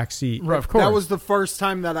in the back seat. Of course. That was the first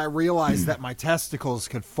time that I realized that my testicles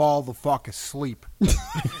could fall the fuck asleep. I've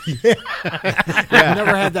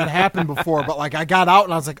never had that happen before, but like I got out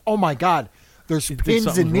and I was like, oh my God, there's pins and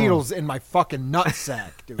something's needles in my fucking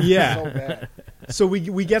nutsack, dude. Yeah. So bad. So we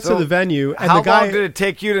get So to the venue, and How the guy long did it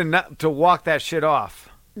take you to walk that shit off?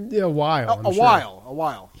 a while. A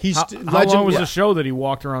while. He's How long was the show that he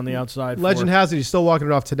walked around the outside for? Legend has it he's still walking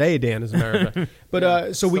it off today, Dan, as a matter of fact.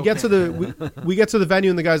 But so we get to the we get to the venue,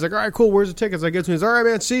 and the guy's like, all right, cool, where's the tickets? I get to him, he's all right,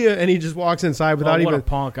 man, see ya, and he just walks inside without what even a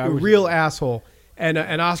punk. I a was- real asshole. And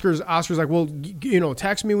Oscar's like, well,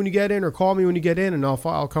 text me when you get in or call me when you get in, and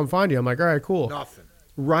I'll come find you. I'm like, all right, cool. Nothing.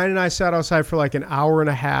 Ryan and I sat outside for like an hour and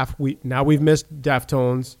a half. We've missed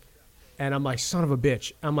Deftones, and I'm like, son of a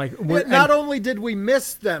bitch. I'm like, Not only did we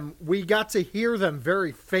miss them, we got to hear them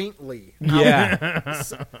very faintly. yeah.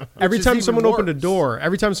 Every is time even someone opened a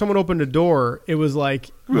door, it was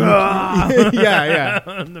like, yeah.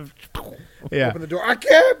 Yeah. Open the door. I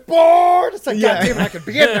can't board. It's like, Yeah. God damn it, I could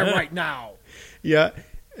be in there right now. Yeah.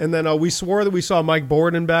 And then we swore that we saw Mike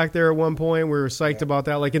Borden back there at one point. We were psyched about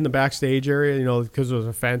that, like in the backstage area, because there was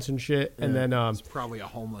a fence and shit. And then It's probably a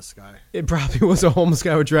homeless guy. it probably was a homeless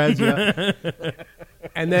guy with dreads. Yeah.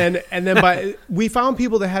 and then we found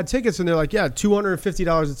people that had tickets, and they're like, "Yeah,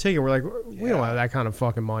 $250 a ticket." We're like, "We don't have that kind of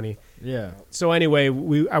fucking money." Yeah. So anyway,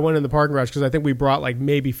 I went in the parking garage because I think we brought like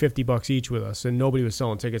maybe $50 each with us, and nobody was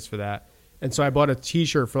selling tickets for that. And so I bought a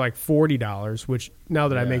T-shirt for like $40, which now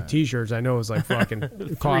that I make T-shirts, I know is like fucking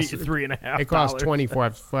it costs $3.50. It costs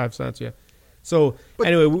 25 cents. Yeah. So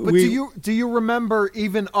anyway, But do you remember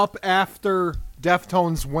even up after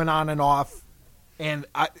Deftones went on and off, and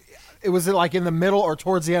it was like in the middle or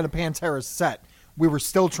towards the end of Pantera's set, we were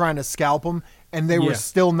still trying to scalp them, and they were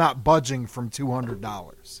still not budging from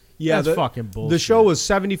 $200. Yeah, That's fucking bullshit. The show was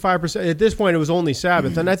 75%. At this point, it was only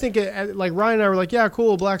Sabbath, and I think like Ryan and I were like, "Yeah,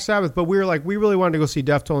 cool, Black Sabbath," but we were like, we really wanted to go see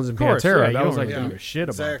Deftones and Pantera. Yeah, that was like, give a shit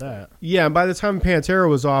about that. yeah. And by the time Pantera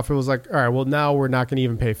was off, it was like, all right, well, now we're not going to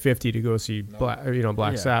even pay $50 to go see Black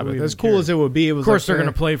Sabbath. we As even cool care. as it would be, it was Of course, like, they're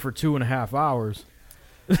going to play for 2.5 hours.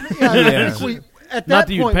 Yeah, I think at Not that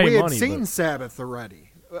that you'd point pay we had money, seen but- Sabbath already.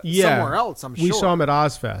 Yeah. Somewhere else, I'm sure. We saw him at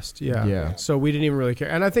Ozfest, Yeah. So we didn't even really care.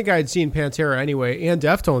 And I think I had seen Pantera anyway and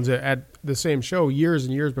Deftones at the same show years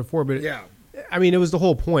and years before. But Yeah. I mean, it was the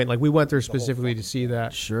whole point. Like, we went there specifically to see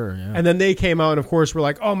that. Sure, yeah. And then they came out, and of course, we're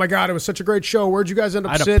like, "Oh my god, it was such a great show. Where'd you guys end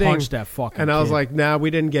up I'd have sitting?" punched that fucking And I was kid. like, "Nah, we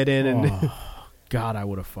didn't get in." And God, I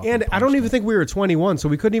would have fucking and I don't punched even him. think we were 21, so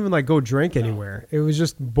we couldn't even like go drink anywhere. It was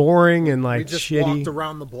just boring and We like just shitty. walked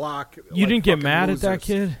around the block. You like didn't get fucking mad at that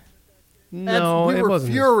losers. kid? No, we it were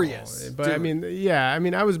wasn't his furious, fault. But I dude. mean, yeah, I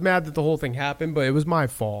mean, I was mad that the whole thing happened, but it was my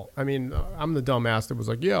fault. I mean, I'm the dumbass that was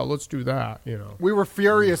like, "Yeah, let's do that," We were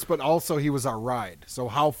furious, but also he was our ride. So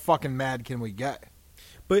how fucking mad can we get?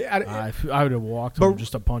 But I would have walked But- him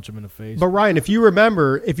just to punch him in the face. But Ryan, if you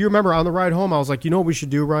remember on the ride home, I was like, "You know what we should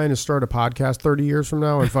do, Ryan, is start a podcast 30 years from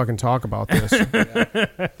now and fucking talk about this."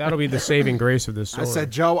 That'll be the saving grace of this story. I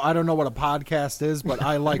said, Joe, I don't know what a podcast is, but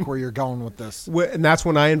I like where you're going with this. And that's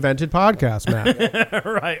when I invented podcasts, Matt.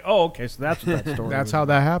 Right. Oh, okay. So that's what that story That's was. how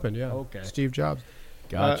that happened. Yeah. Okay. Steve Jobs.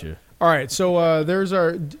 Gotcha. All right, so there's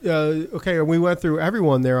our okay. We went through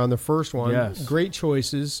everyone there on the first one. Yes. Great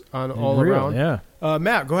choices on all Real, around. yeah.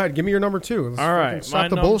 Matt, go ahead. Give me your number 2. Let's All right, fucking stop my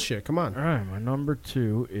the bullshit. Come on. All right. My number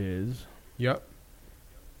 2 is... Yep.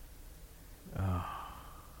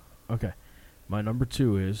 Okay. My number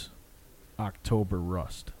 2 is October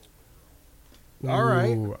Rust. All right.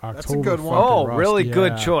 Ooh, That's a good Oktober one. fucking Oh, Rust, really yeah.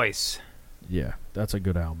 good choice. Yeah, that's a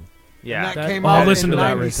good album. Yeah. And that That- came I'll out listen in to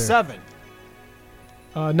that right there. 97.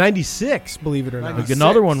 96, believe it or not. 96. Like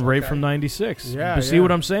another one right okay. from 96. Yeah, But see yeah.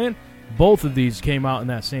 what I'm saying? Both of these came out in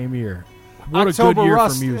that same year. What October a good year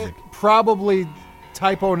Rust, for music. Probably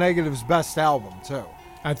Typo Negative's best album, too.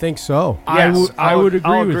 I think so. Yes, I would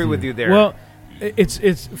agree, I'll with, agree you. with you there. Well,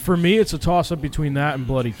 it's for me, it's a toss up between that and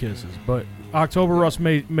Bloody Kisses. But October Rust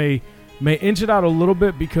may inch it out a little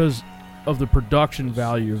bit because of the production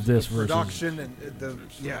value of this versus. Production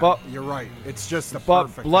and But- you're right. It's just the But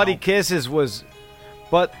perfect Bloody album. Kisses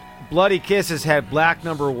but Bloody Kisses had Black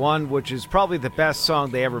Number 1, which is probably the best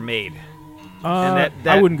song they ever made. And that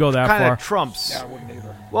I wouldn't go that kind far. of trumps. Yeah, I wouldn't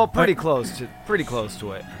either. Well, pretty close to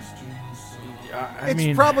it. It's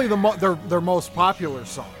mean- probably their most popular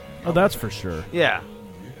song. Oh, that's for sure. Yeah.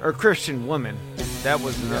 Or Christian Woman. That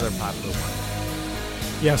was another popular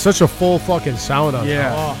one. Yeah, such a full fucking sound on it.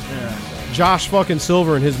 Yeah. Oh, Josh fucking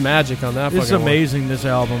Silver and his magic on that. It's fucking amazing. This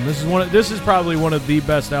album. This is probably one of the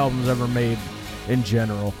best albums ever made in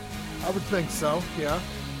general. I would think so, yeah.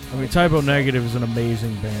 I mean, Typo Negative is an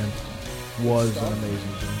amazing band. Was an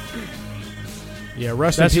amazing band. One. Yeah,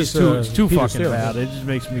 rest That's in just peace, too. It's too Peter fucking Steele. bad. It just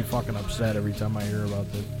makes me fucking upset every time I hear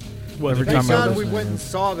about this. Every the time Thank I God we listen. went and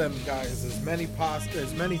saw them guys as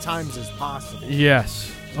many times as possible.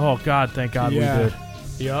 Yes. Oh God, thank God Yeah. we did.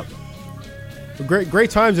 Yep. Great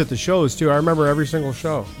times at the shows too. I remember every single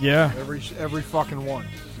show, Yeah. Every fucking one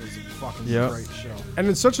was a fucking Yeah. great show. and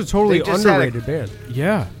it's such a totally They just had underrated band.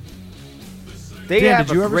 Yeah. They Dan, have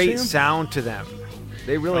did you a ever see great them? sound to them.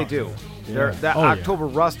 They really do. Yeah. That Oh, yeah. October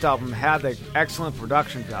Rust album had the excellent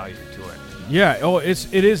production value to it. Yeah. Oh,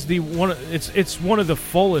 it is the one. It's one of the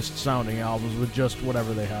fullest sounding albums with just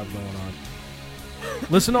whatever they have going on.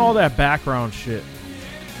 Listen to all that background shit.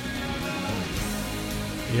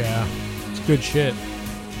 Yeah, it's good shit.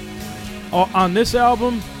 Oh, on this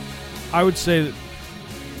album, I would say that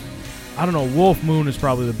I don't know. Wolf Moon is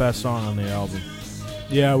probably the best song on the album.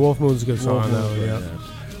 Yeah, Wolf Moon's a good song. Wolf though, Moon's yeah. really nice.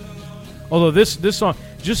 Although this song,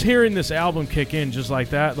 just hearing this album kick in just like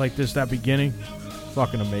that, like that beginning,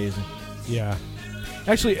 fucking amazing. Yeah.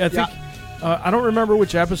 Actually, I think I don't remember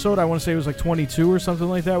which episode. I want to say it was like 22 or something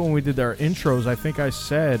like that when we did our intros. I think I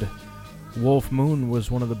said Wolf Moon was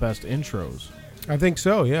one of the best intros. I think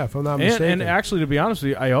so, yeah, if I'm not mistaken. And actually, to be honest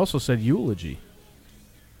with you, I also said Eulogy.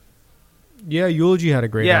 Yeah, Eulogy had a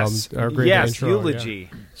great album. Or a great intro, Eulogy.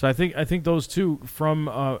 Yeah. So I think those two from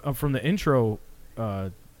the intro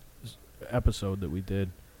episode that we did.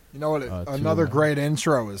 You know what? Another great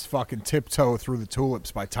intro is fucking "Tiptoe Through the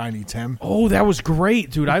Tulips" by Tiny Tim. Oh, that was great,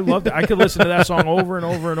 dude! I loved it. I could listen to that song over and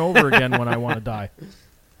over and over again when I want to die.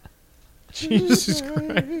 Jesus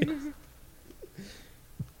Christ!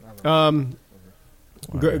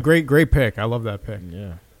 Great pick. I love that pick.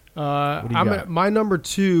 Yeah. My number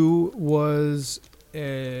 2 was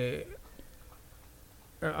a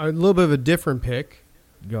little bit of a different pick.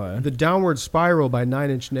 Go ahead. The Downward Spiral by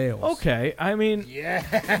Nine Inch Nails. Okay, I mean,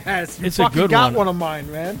 yes, it's a good got one. One of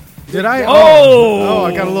mine, man. Did I? Oh,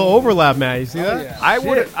 I got a little overlap, Matt. You see that? Yeah.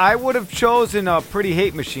 I would have chosen a Pretty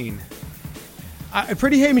Hate Machine.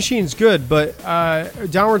 Pretty Hate Machine's good, but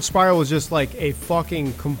Downward Spiral was just like a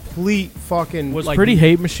fucking complete fucking. Was like, Pretty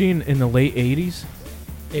Hate Machine in the late 80s?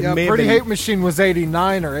 Pretty Hate Machine was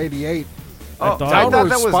 89 or 88. I thought that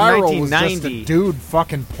was Spiral was 1990. just a dude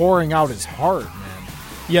fucking pouring out his heart, man.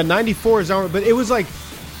 Yeah, 94 is Downward, but it was like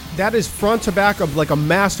that is front to back of like a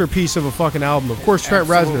masterpiece of a fucking album. Of course, Trent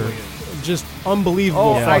Absolutely. Reznor, just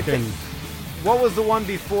unbelievable fucking. What was the one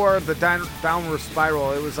before the Downward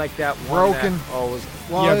Spiral? It was like that one. Broken. It was.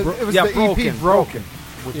 Well, Yeah, it was yeah, the Broken, EP Broken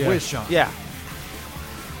with Yeah. Wish on. Yeah.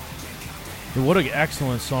 Dude, what an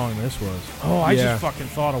excellent song this was. Oh, I Yeah. just fucking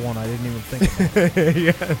thought of one I didn't even think of.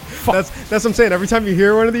 Yeah, that's what I'm saying. Every time you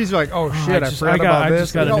hear one of these, you're like, oh shit, I forgot about I this.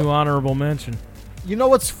 just got You a know- new honorable mention. You know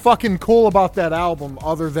what's fucking cool about that album,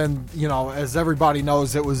 other than, as everybody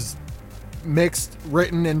knows, it was mixed,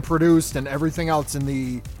 written, and produced, and everything else in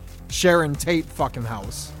the Sharon Tate fucking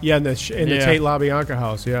house. Yeah, in the Tate LaBianca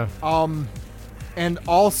house. Yeah. And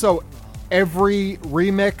also, every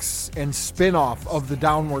remix and spin-off of the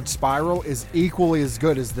Downward Spiral is equally as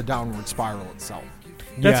good as the Downward Spiral itself.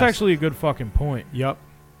 That's Yes. actually a good fucking point. Yep.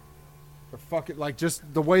 Or fucking, like, just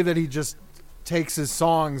the way that he just takes his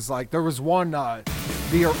songs. Like, there was one, I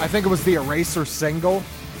think it was the Eraser single,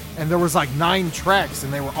 and there was like 9 tracks,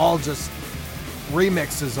 and they were all just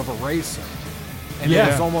remixes of Eraser. And Yeah.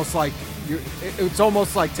 it was almost like it's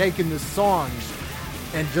almost like taking this song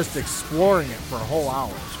and just exploring it for a whole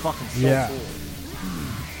hour. It's fucking so Yeah. cool.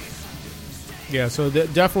 Yeah. So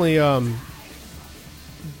definitely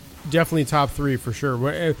top 3 for sure.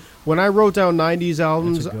 When I wrote down 90s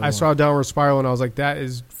albums, That's a good I one. saw Downward Spiral and I was like, that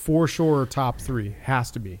is for sure top 3.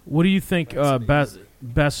 Has to be. What do you think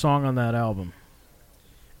best song on that album?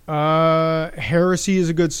 Heresy is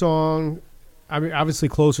a good song. I mean, obviously,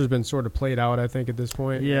 Closer's been sort of played out, I think, at this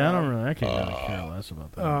point. Yeah, I can't really care less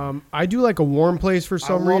about that. I do like A Warm Place for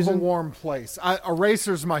some I love reason. A Warm Place.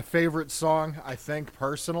 Eraser's my favorite song, I think,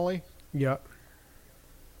 personally. Yeah.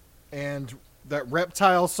 And that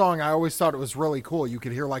Reptile song, I always thought it was really cool. You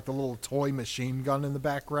could hear like the little toy machine gun in the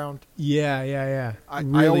background. Yeah. I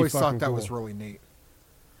Really always fucking thought that cool. was really neat.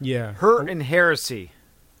 Yeah. Hurt and Heresy.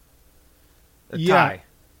 A Yeah. tie.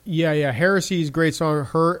 Yeah. Heresy's a great song.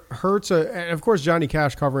 Hurt's and of course Johnny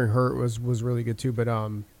Cash covering Hurt was really good too. But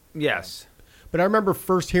Yes. I remember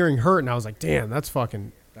first hearing Hurt and I was like, damn, that's a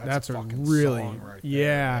fucking really song right there.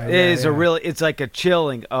 yeah. It is a really. It's like a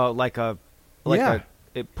chilling. Yeah.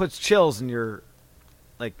 It puts chills in your.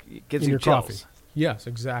 Like it gives in you your chills. coffee. Yes,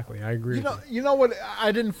 exactly. I agree. You know what?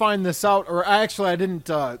 I didn't find this out, or actually, I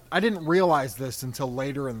didn't realize this until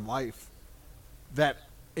later in life. That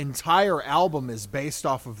entire album is based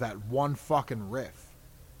off of that one fucking riff.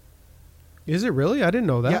 Is it really? I didn't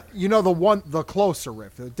know that. Yeah, you know the Closer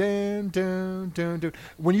riff. The dun, dun, dun, dun.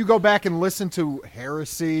 When you go back and listen to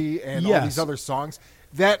Heresy and all Yes. these other songs,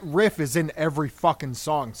 that riff is in every fucking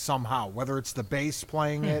song somehow. Whether it's the bass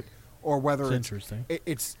playing it or whether That's it's interesting.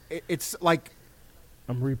 It's like.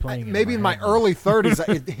 I'm replaying it. Maybe in my head now. early 30s,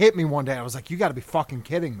 it hit me one day. I was like, you got to be fucking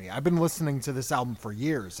kidding me. I've been listening to this album for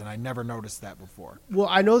years, and I never noticed that before. Well,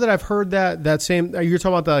 I know that I've heard that same. You're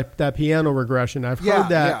talking about that piano regression. I've heard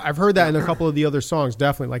that. Yeah. I've heard that in a couple of the other songs.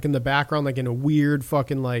 Definitely, like in the background, like in a weird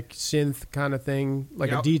fucking like synth kind of thing,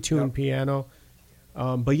 like a Yep, detuned yep. piano.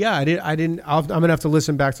 But yeah, I didn't. I'm gonna have to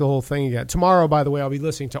listen back to the whole thing again tomorrow. By the way, I'll be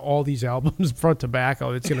listening to all these albums front to back.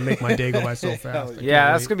 It's gonna make my day go by so fast. I Yeah, can't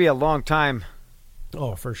that's wait. gonna be a long time.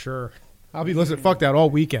 Oh, for sure. I'll be listening. Fuck that all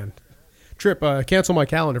weekend. Trip, cancel my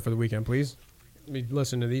calendar for the weekend, please. Let me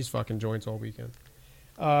listen to these fucking joints all weekend.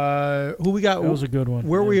 Who we got? That was a good one.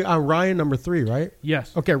 Where were we on Ryan number 3, right?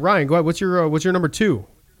 Yes. Okay, Ryan, go ahead. What's your number 2?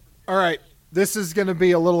 All right. this is going to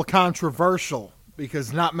be a little controversial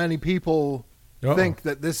because not many people think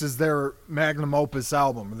that this is their magnum opus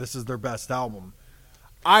album. This is their best album.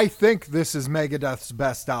 I think this is Megadeth's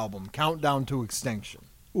best album, Countdown to Extinction.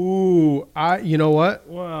 Ooh, you know what?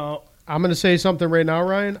 Well, I'm going to say something right now,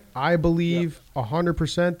 Ryan. I believe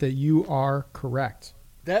 100% that you are correct.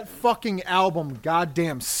 That fucking album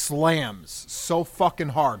goddamn slams so fucking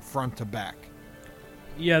hard front to back.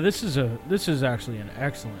 yeah, this is actually an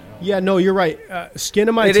excellent album. Yeah, no, you're right. Skin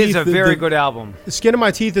of My Teeth. It is a very good album. Skin of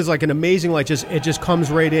My Teeth is like an amazing, like it just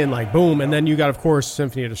comes right in, like boom, and then you got, of course,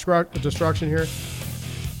 Symphony of Destruction here.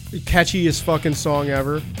 Catchiest fucking song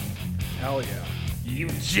ever. Hell yeah. You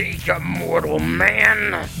take a mortal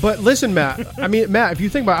man. But listen, Matt. Matt, if you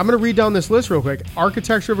think about it, I'm going to read down this list real quick.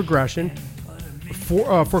 Architecture of Aggression,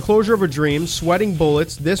 Foreclosure of a Dream, Sweating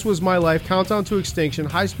Bullets, This Was My Life, Countdown to Extinction,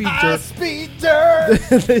 High Speed Dirt.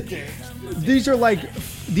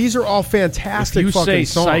 These are all fantastic If you fucking say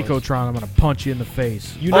songs. Psychotron, I'm going to punch you in the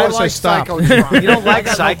face. You know I to like say stop. Psychotron. You don't like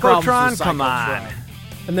I got no problems Psychotron? with Come Psychotron. on.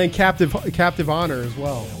 And then Captive Honor as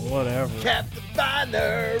well. Whatever.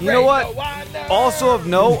 You know what? Also of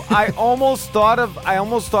note, I almost thought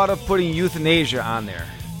of putting Euthanasia on there.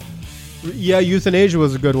 Yeah, Euthanasia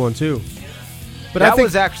was a good one too. But That I think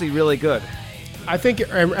was actually really good.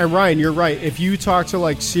 and Ryan, you're right. If you talk to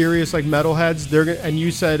like serious like metalheads, and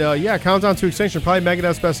you said, yeah, Countdown to Extinction, probably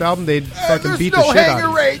Megadeth's best album, they'd fucking beat the shit out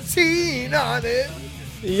of it. 18 on it.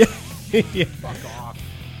 Yeah. Yeah. Fuck off.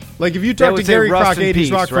 Like if you That talk to would say Gary Rust Kroc, in 80s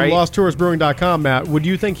peace, Rock from right? LostToursBrewing.com, Matt, would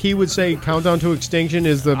you think he would say Countdown to Extinction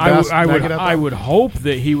is the best Megadeth album? I would hope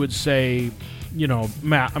that he would say,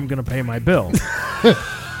 Matt, I'm going to pay my bill.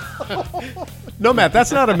 No, Matt,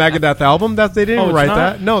 that's not a Megadeth album. They didn't Oh, it's write not?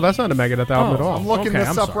 that. No, that's not a Megadeth album at all. I'm looking Okay, this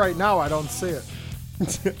I'm up sorry. right now. I don't see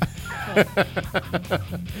it.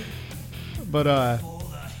 But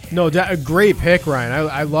no, a great pick, Ryan.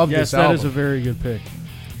 I love Yes, this that album. is a very good pick.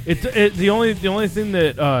 The only thing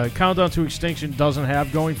that Countdown to Extinction doesn't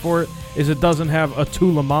have going for it is it doesn't have a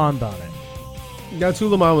Tulamond on it. Yeah,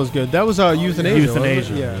 Tulamon was good. That was Euthanasia.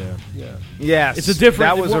 Euthanasia, wasn't it? Yeah. Yes, It's a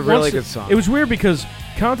different. That was a once really it- good song. It was weird because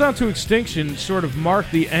Countdown to Extinction sort of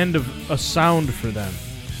marked the end of a sound for them.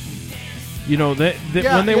 When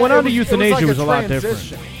they went on to Euthanasia, it was a lot different.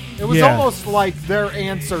 transition. It was Yeah. almost like their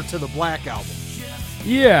answer to the Black Album.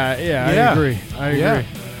 Yeah, Yeah. I agree. Yeah.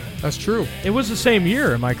 That's true. It was the same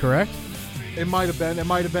year. Am I correct? It might have been.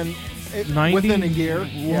 Within a year.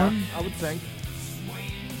 91? Yeah, I would think.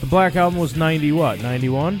 The Black Album was 90 what?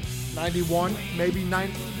 91? 91, maybe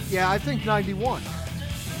 90. Yeah, I think 91.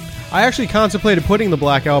 I actually contemplated putting the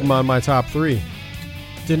Black Album on my top 3.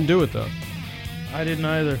 Didn't do it though. I didn't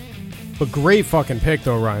either. But great fucking pick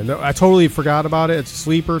though, Ryan. I totally forgot about it. It's a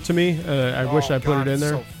sleeper to me. I wish I put God, it in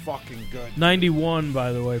there. So fucking good. 91,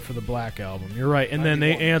 by the way, for the Black Album. You're right. And then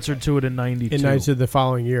they 91. answered to it in 92. In nights of the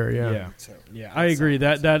following year, yeah. Yeah, I agree.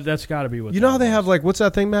 That's got to be what. You know how that they was. have like what's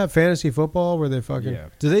that thing, Matt? Fantasy football, where they fucking Yeah.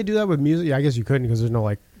 do they do that with music? Yeah, I guess you couldn't because there's no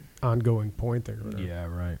like ongoing point there. Or whatever. Yeah,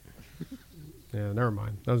 right. Yeah, never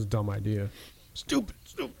mind. That was a dumb idea. Stupid.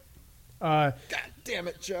 God damn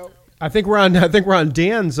it, Joe. I think we're on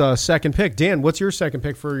Dan's second pick. Dan, what's your second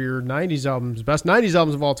pick for your '90s albums? Best '90s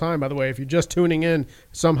albums of all time, by the way. If you're just tuning in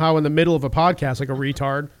somehow in the middle of a podcast like a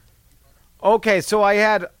retard. Okay, so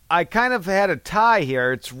I kind of had a tie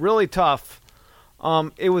here. It's really tough.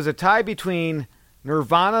 It was a tie between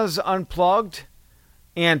Nirvana's Unplugged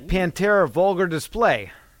and Pantera Vulgar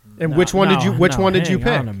Display. And which one did you hang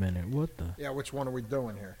pick? on a minute. What the? Yeah, which one are we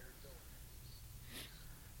doing here?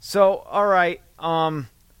 So, all right,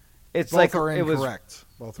 it's Both like are it was. incorrect.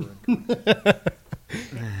 Both are incorrect.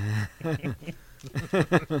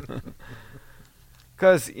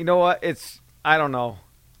 Because you know what? I don't know.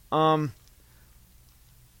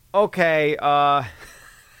 Okay. I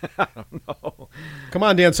don't know. Come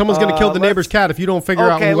on, Dan. Someone's going to kill the neighbor's cat if you don't figure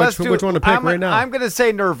out let's which do- one to pick right now. I'm going to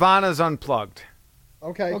say Nirvana's Unplugged.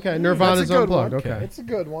 Okay. Okay, Nirvana's That's a good Unplugged. one. Okay. It's a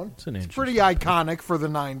good one. It's an It's interesting. pretty iconic for the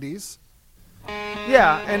 90s.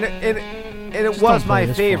 Yeah, and it was don't my play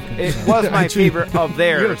this favorite. fucking It song. was my favorite of You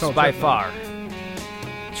theirs gotta tell by Chuck far.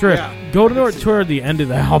 Trick. Yeah. Go toward the end of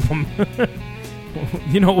the album.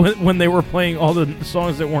 When they were playing all the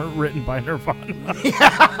songs that weren't written by Nirvana.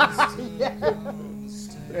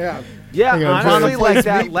 Yeah. Yeah, Hang on, honestly, Nirvana like plays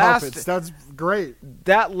that Meat last Puppets. That's great.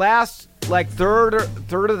 like third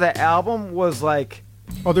of the album was like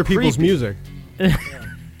Other people's creepy. music.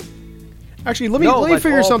 Actually, let me like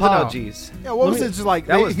figure all something apologies. Yeah, what Let was me- it? Just like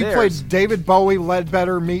That was he theirs. played David Bowie,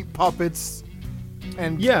 Ledbetter, Meat Puppets,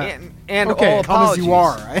 and out. Yeah. And Okay, all Come As apologies. You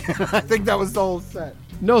Are. I think that was the whole set.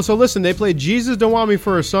 No, so listen, they played Jesus Don't Want Me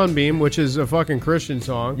for a Sunbeam, which is a fucking Christian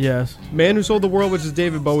song. Yes. Man Who Sold the World, which is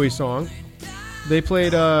David Bowie's song. They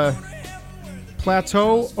played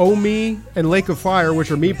Plateau, Oh Me, and Lake of Fire, which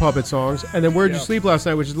are Meat Puppet songs. And then Where'd You Sleep Last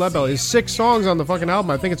Night, which is Leadbelly. There's 6 songs on the fucking album.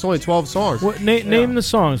 I think it's only 12 songs. What, name the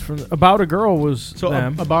songs. From About a Girl was So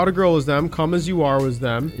them. About a Girl was them. Come As You Are was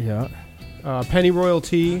them. Yeah. Penny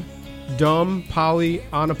Royalty, Dumb, Polly,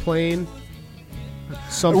 On a Plane,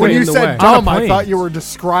 Something When you in the said Way. dumb, On a I Plane. thought you were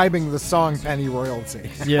describing the song Penny Royalty.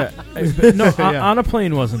 Yeah. No, Yeah. On a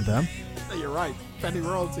Plane wasn't them. You're right. Penny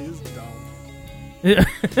Royalty is dumb. Yeah.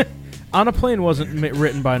 On a Plane wasn't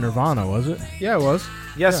written by Nirvana, was it? Yeah, it was.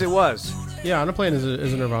 Yes, it was. Yeah, On a Plane is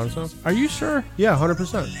a Nirvana song. Are you sure? Yeah,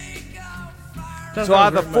 100%. So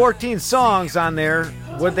out of the 14 songs on there,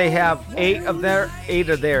 would they have 8 of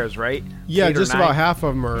theirs, right? Yeah, 8 or just 9? about half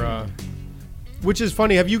of them are. Which is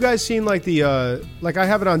funny. Have you guys seen like the like I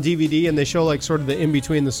have it on DVD and they show like sort of the in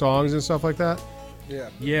between the songs and stuff like that? Yeah.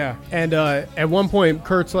 Yeah. And at one point,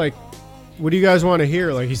 Kurt's like, "What do you guys want to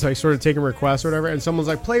hear?" Like he's like sort of taking requests or whatever. And someone's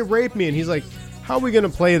like, "Play Rape Me," and he's like, "How are we gonna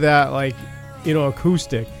play that like, you know,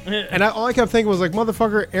 acoustic?" And all I kept thinking was like,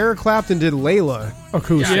 "Motherfucker, Eric Clapton did Layla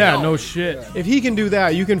acoustic. Yeah, no shit. If he can do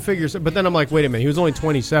that, you can figure." But then I'm like, wait a minute. He was only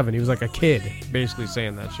 27. He was like a kid, basically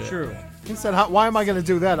saying that shit. True. He said, why am I going to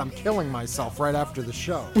do that? I'm killing myself right after the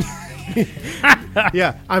show.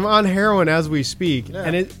 Yeah, I'm on heroin as we speak,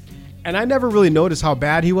 Yeah. and I never really noticed how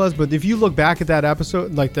bad he was. But if you look back at that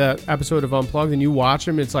episode, like that episode of Unplugged, and you watch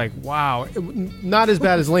him, it's like, wow, not as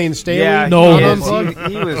bad as Lane Staley. Yeah, No, he, on is.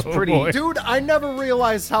 Unplugged. He was pretty. boy. Dude, I never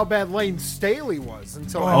realized how bad Lane Staley was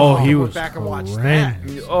until Oh, I he went was back and watched that.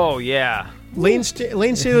 horrendous. Oh yeah. Lane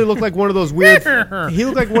Staley looked like one of those weird. He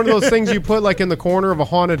looked like one of those things you put like in the corner of a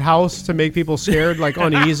haunted house to make people scared, like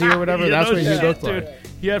uneasy or whatever. Yeah, That's no what he shit, looked dude. like.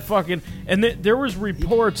 He had fucking, and there was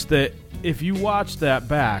reports that if you watch that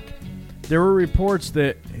back, there were reports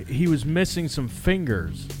that he was missing some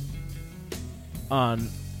fingers on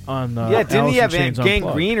Yeah, didn't he have Alice in Chains Unplugged.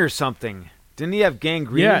 gangrene or something? Didn't he have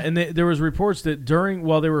gangrene? Yeah, and there was reports that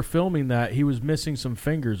while they were filming that, he was missing some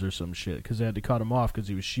fingers or some shit because they had to cut him off because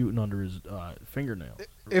he was shooting under his fingernail.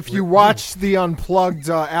 If you watch the Unplugged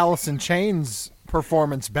Alice in Chains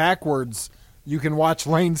performance backwards, you can watch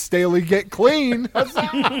Lane Staley get clean. Oh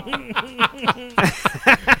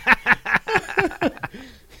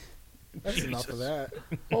That's enough of that.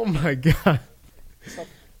 Oh my god.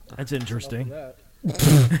 That's interesting.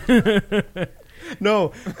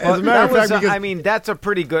 No, Well, as a matter of fact, because I mean, that's a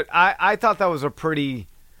pretty good. I thought that was a pretty,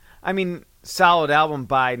 solid album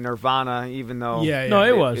by Nirvana. Even though, Yeah, No,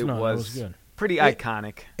 it was. it No, was it was good. pretty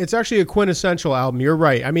iconic. it's actually a quintessential album. You're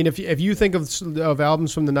right. I mean, if you think of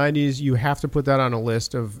albums from the '90s, you have to put that on a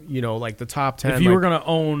list of like the top 10. If you like- were gonna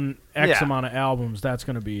own X Yeah. amount of albums, that's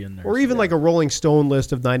gonna be in there. or even like a Rolling Stone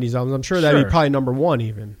list of '90s albums, I'm sure that'd be Sure. probably number 1.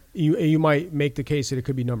 Even you might make the case that it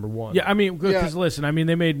could be number 1. Yeah, I mean, because Yeah. listen, I mean,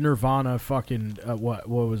 they made Nirvana fucking what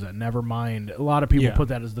was that? Nevermind. A lot of people Yeah. put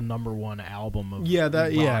that as the number 1 album of Yeah, that-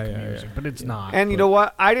 rock yeah, yeah, music, yeah. but it's not. And you know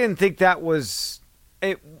what? I didn't think that was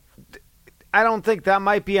it. I don't think that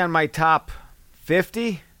might be on my top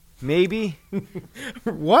 50. Maybe.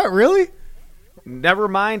 What really? Never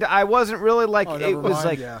mind. I wasn't really like Oh, it never was mind.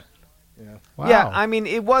 like. Yeah. Wow. Yeah, I mean,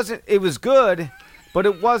 it wasn't. It was good, but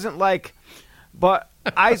it wasn't like. But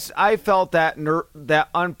I felt that that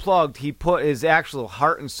Unplugged, he put his actual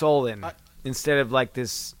heart and soul in instead of like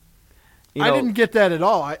this. You know, I didn't get that at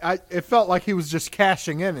all. It felt like he was just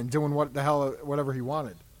cashing in and doing whatever he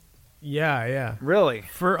wanted, Yeah. really.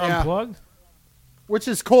 for Yeah. Unplugged, which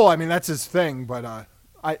is cool. I mean, that's his thing. But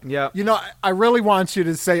Yeah. you know, I really want you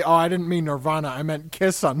to say, "Oh, I didn't mean Nirvana. I meant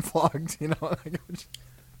Kiss Unplugged." You know,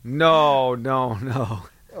 No.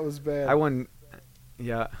 that was bad. I wouldn't.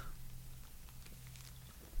 Yeah.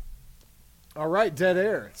 All right, Dead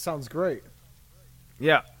Air. Sounds great.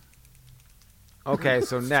 Yeah. Okay,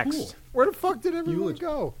 so next. Where the fuck did everyone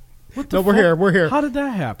go? No, we're here. We're here. how did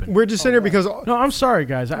that happen? We're just sitting here because No, I'm sorry,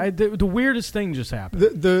 guys. The weirdest thing just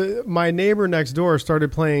happened. my neighbor next door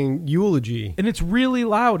started playing Eulogy. And it's really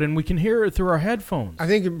loud, and we can hear it through our headphones. I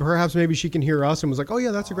think perhaps maybe she can hear us and was like, "Oh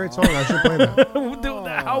yeah, that's a great song. I should play that." Dude,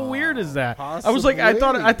 how weird is that? I was like, I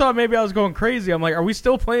thought maybe I was going crazy. I'm like, are we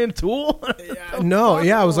still playing Tool? No,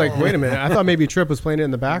 yeah, I was like, "Wait a minute." I thought maybe Tripp was playing it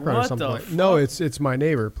in the background or What something. the Like, no, it's my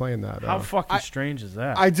neighbor playing that. How fucking strange is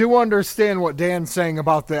that? I do understand what Dan's saying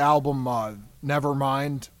about the album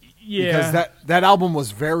Nevermind. yeah, Because that album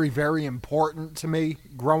was very, very important to me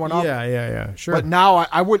growing up. yeah, sure. But now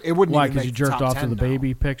it wouldn't why? even Because make you the jerked top off to 10 the now.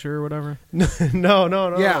 baby picture or whatever. no,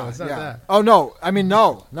 Yeah, it's not yeah. that. Oh no, I mean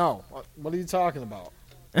no. What are you talking about?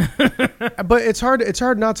 But it's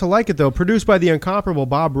hard not to like it though. Produced by the incomparable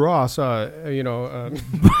Bob Ross. Bob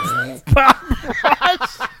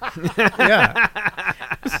Ross. Yeah.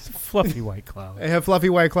 Fluffy white cloud. They have fluffy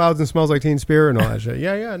white clouds and smells like Teen Spirit and all that shit.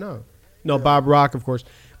 Yeah, no, Bob Rock, of course.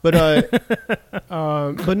 But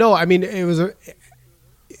but no, I mean, it was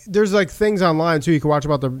there's like things online too you can watch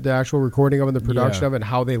about the actual recording of it, the production of it, and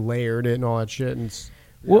how they layered it and all that shit. And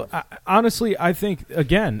well, honestly, I think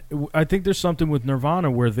there's something with Nirvana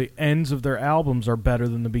where the ends of their albums are better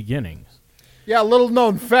than the beginnings. Yeah, little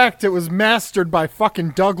known fact, it was mastered by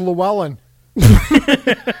fucking Doug Llewellyn.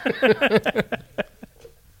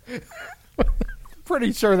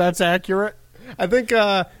 Pretty sure that's accurate. I think,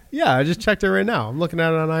 I just checked it right now. I'm looking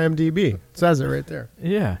at it on IMDb. It says it right there.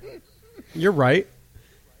 Yeah. You're right.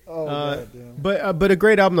 Oh, but a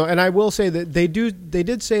great album though, and I will say that they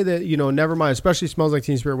did say that Nevermind, especially Smells Like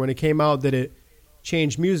Teen Spirit, when it came out, that it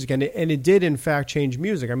changed music, and it did in fact change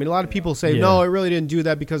music. I mean, a lot of people say no, it really didn't do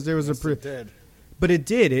that because there was it did. But it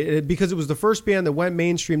did because it was the first band that went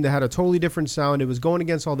mainstream that had a totally different sound. It was going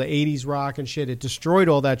against all the 80s rock and shit. It destroyed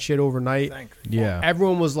all that shit overnight.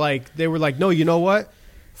 Everyone was like, they were like, no, you know what?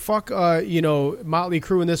 Fuck, Motley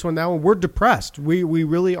Crue and this one, that one. We're depressed. We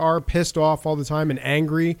really are pissed off all the time and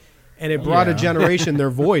angry. And it brought a generation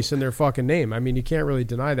their voice and their fucking name. I mean, you can't really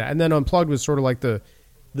deny that. And then Unplugged was sort of like the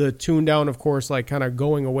tuned down, of course, like kind of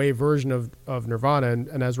going away version of Nirvana.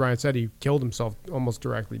 And as Ryan said, he killed himself almost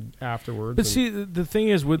directly afterwards. But see, the thing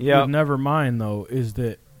is with Nevermind, though, is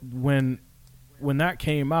that when that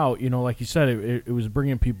came out, like you said, it was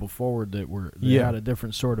bringing people forward that had a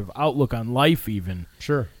different sort of outlook on life, even.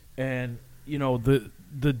 Sure. And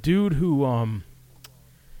the dude who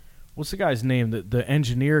what's the guy's name? The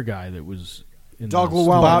engineer guy that was in Doug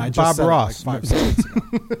Llewellyn. Bob Ross. Like 5 seconds ago.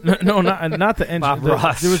 No, not the engineer. Bob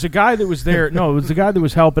Ross. There was a guy that was there. No, it was the guy that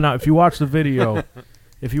was helping out. If you watch the video.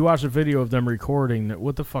 If you watch the video of them recording,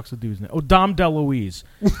 what the fuck's the dude's name? Oh, Dom DeLuise.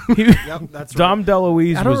 Yep, that's right. Dom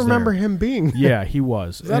DeLuise. I don't remember him being. Yeah, he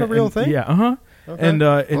was. Is that a real thing? Yeah. Uh huh. Okay.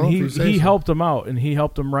 And he helped him out, and he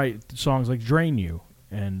helped him write songs like "Drain You"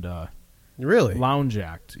 and really "Lounge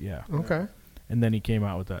Act." Yeah. Okay. And then he came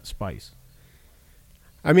out with that Spice.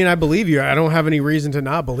 I mean, I believe you. I don't have any reason to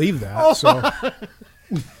not believe that. So.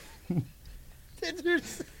 Did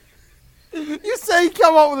you say he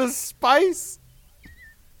come up with a Spice?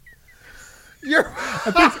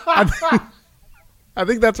 I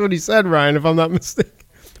think that's what he said, Ryan, if I'm not mistaken.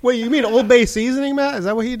 Wait, you mean Old Bay seasoning, Matt? Is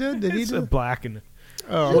that what he did? Did he do black and?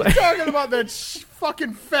 Oh, you're talking about that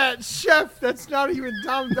fucking fat chef that's not even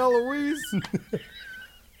Dom DeLuise.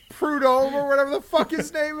 Prudhomme or whatever the fuck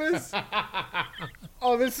his name is.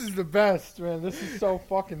 Oh, this is the best, man. This is so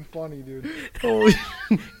fucking funny, dude. holy!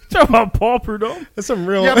 Talking about Paul Prudhomme? That's some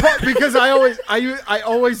real. Yeah, because I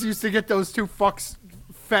always used to get those two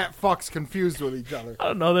fat fucks confused with each other. I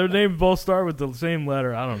don't know. Their names both start with the same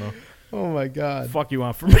letter. I don't know. Oh my god! Fuck you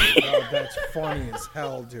want from me? Oh, that's funny as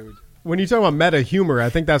hell, dude. When you talk about meta humor, I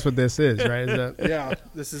think that's what this is, right? Is that? Yeah,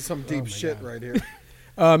 this is some deep shit right here.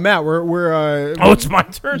 Matt, we're it's my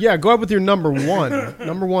turn. Yeah, go ahead with your number one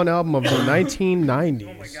album of the 1990s.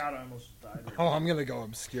 Oh my god, I almost died. Oh, I'm gonna go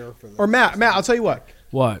obscure for this. Or Matt, I'll tell you what.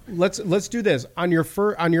 What? Let's do this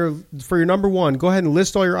for your number one. Go ahead and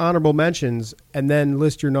list all your honorable mentions, and then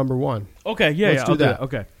list your number one. Okay, Let's do I'll that.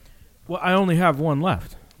 Okay. Well, I only have one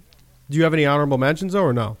left. Do you have any honorable mentions though,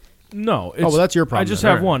 or no? No. Well, that's your problem. I just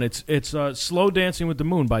then. have All right. one. It's "Slow Dancing with the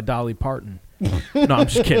Moon" by Dolly Parton. No, I'm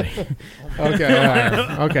just kidding. Okay, all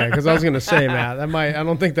right. Okay, because I was going to say, Matt, I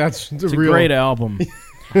don't think that's It's real. a great album.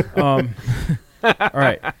 All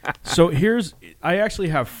right. So I actually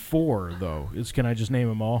have 4 though. Can I just name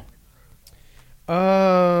them all? I'm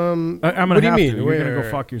I'm gonna what do you have mean? to. You're gonna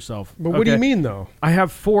go fuck yourself. But what do you mean though? I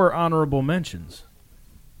have 4 honorable mentions.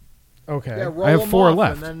 Okay. Yeah, roll I have them 4 off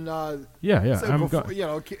left. And then, Yeah. so I'm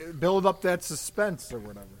build up that suspense or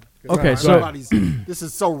whatever. Okay, so this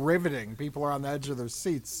is so riveting. People are on the edge of their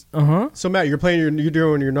seats. So Matt, you're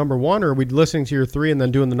doing your number one, or are we listening to your 3 and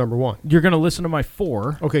then doing the number one? You're gonna listen to my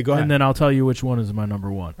 4. Okay, go ahead. And then I'll tell you which one is my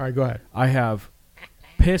number 1. All right, go ahead. I have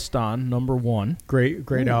 "Pissed On" number 1. Great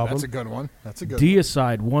album. That's a good one.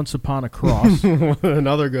 Deicide, "Once Upon a Cross."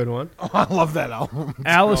 Another good one. Oh, I love that album.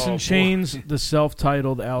 Alice in Chains, the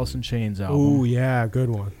self-titled Alice in Chains album. Ooh, yeah,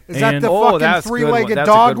 good one. Is that And- the Oh, fucking that's a good one. three-legged That's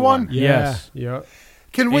a dog good one? one. Yes. Yeah.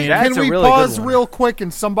 Can we That's a really pause good one. real quick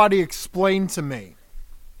and somebody explain to me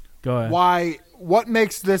Go ahead. what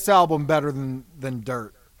makes this album better than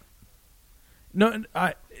Dirt? No,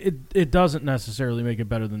 it doesn't necessarily make it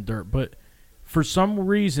better than Dirt, but for some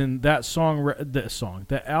reason that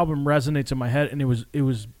album resonates in my head, and it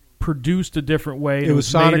was produced a different way. It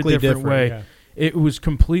was made sonically a different way. Yeah. It was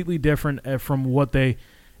completely different from what they.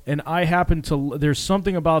 And I happen to. There's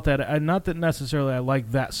something about that. Not that necessarily I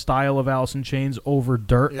like that style of Alice in Chains over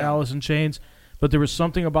Dirt Alice in Chains, but there was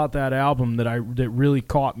something about that album that really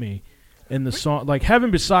caught me. And the song, like Heaven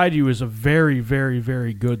Beside You, is a very, very,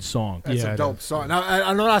 very good song. That's a dope song. Now,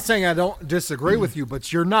 I'm not saying I don't disagree with you,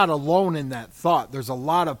 but you're not alone in that thought. There's a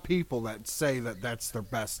lot of people that say that that's their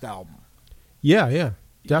best album. Yeah,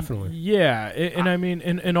 definitely. Yeah, and I mean,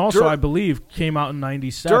 and also Dirt, I believe came out in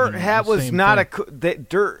 '97. Dirt was not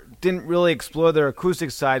Dirt didn't really explore their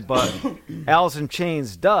acoustic side, but Alice in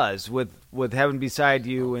Chains does with Heaven Beside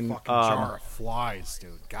You and Jar of Flies,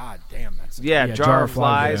 dude. God damn, that's Jar of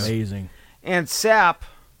Flies, amazing. And Sap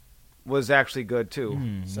was actually good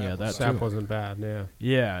too. Sap wasn't bad.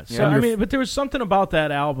 Yeah. So I mean, but there was something about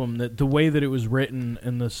that album that the way that it was written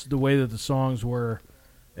and the way that the songs were,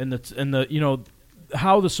 and the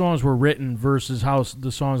how the songs were written versus how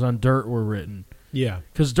the songs on Dirt were written. Yeah,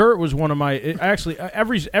 because Dirt was one of my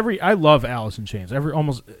I love Alice in Chains. Every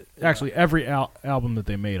album that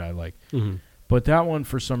they made I like, but that one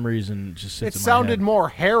for some reason just sits. It in sounded my head. more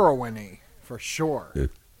heroin-y for sure.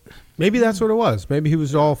 Maybe that's what it was. Maybe he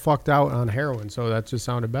was all fucked out on heroin, so that just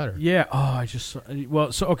sounded better. Yeah. Oh, So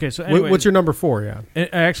anyway, what's your number 4? Yeah, I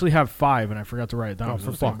actually have 5, and I forgot to write it down. Oh,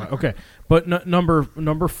 for fuck. Okay, but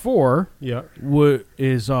number 4. Yeah.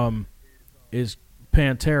 Is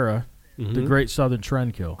Pantera, The Great Southern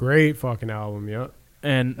Trendkill. Great fucking album. Yeah.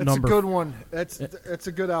 And that's a good one. That's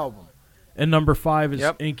a good album. And number 5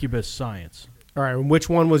 is Incubus Science. All right. And which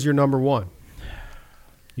one was your number 1?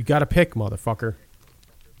 You got to pick, motherfucker.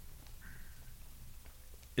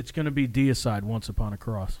 It's going to be Deicide, Once Upon a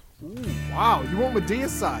Cross. Ooh, wow, you went with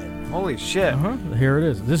Deicide. Holy shit! Here it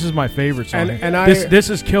is. This is my favorite song. And this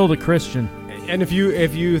is Kill the Christian. And if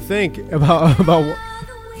you think about,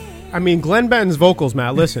 I mean, Glenn Benton's vocals,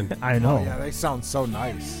 Matt. Listen, I know. Oh, yeah, they sound so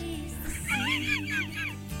nice.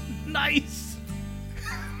 Nice.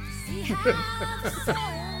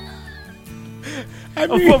 I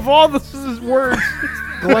mean, of all the words,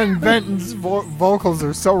 Glenn Benton's vocals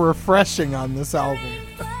are so refreshing on this album.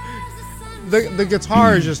 the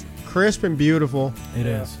guitar is just crisp and beautiful. It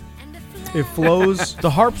is. It flows. The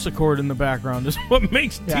harpsichord in the background is what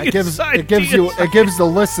makes it gives the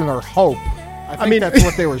listener hope. I mean that's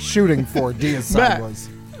what they were shooting for. Deicide was.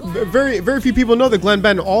 Very very few people know that Glenn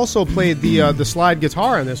Benton also played the slide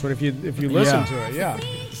guitar on this one. If you listen to it, yeah.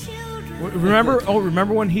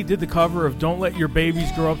 Remember when he did the cover of "Don't Let Your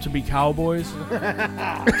Babies Grow Up to Be Cowboys"?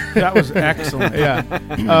 That was excellent. Yeah,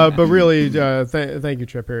 but really, thank you,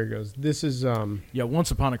 Trip. Here it goes. This is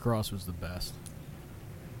Once Upon a Cross was the best.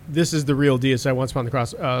 This is the real Deicide, Once Upon the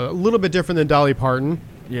Cross. A little bit different than Dolly Parton.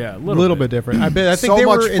 Yeah, a little bit different. I think so they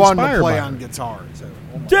much were fun inspired to play by on it. guitar. So.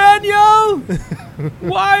 Daniel,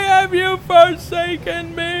 why have you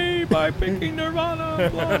forsaken me by picking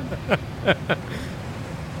Nirvana?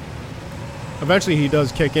 Eventually, he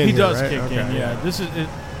does kick in. He here, does right? kick Okay. in. Yeah, this is it.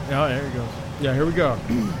 Oh, there he goes. Yeah, here we go.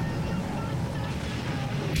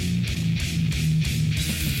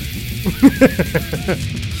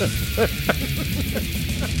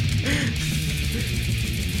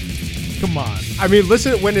 Come on. I mean,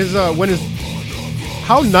 listen when his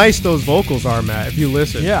how nice those vocals are, Matt. If you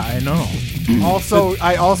listen, Yeah, I know.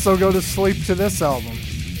 I also go to sleep to this album.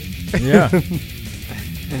 Yeah.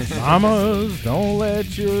 Mamas, don't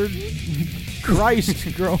let your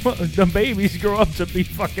Christ grow up, the babies grow up to be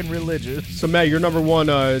fucking religious. So Matt, you're number 1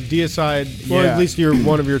 Deicide. Well, Yeah. at least you're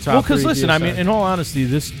one of your top. Well, because 3 listen, I Deicide. mean, in all honesty,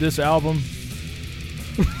 this album.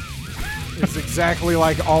 It's exactly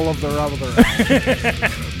like all of their other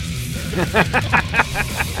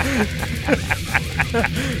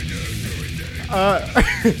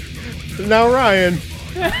albums. Now, Ryan,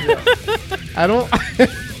 I don't.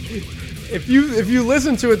 If you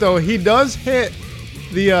listen to it though, he does hit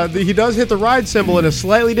the ride cymbal in a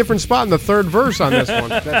slightly different spot in the 3rd verse on this one.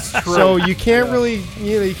 That's true. So you can't really,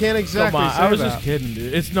 you can't exactly Come on, say I was that. just kidding,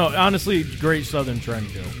 dude. It's honestly, Great Southern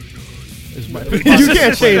Trendkill is my. You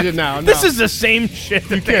can't change it now. No. This is the same shit.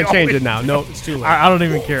 You can't change it now. No, it's too late. I don't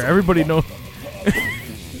even care. Everybody knows.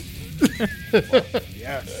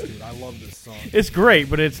 Yes, dude, I love this song. It's great,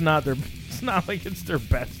 but it's not like it's their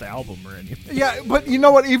best album or anything. Yeah, but you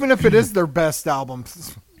know what? Even if it is their best album,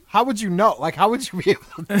 how would you know? Like, how would you be able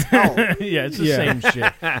to tell? Yeah, it's the same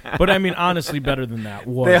shit. But I mean, honestly, better than that.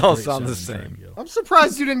 Was They all Great sound the Southern same. Trendkill. I'm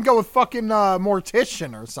surprised you didn't go with fucking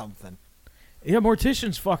Mortician or something. Yeah,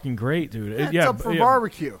 Mortician's fucking great, dude. It's up for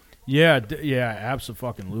barbecue. Yeah,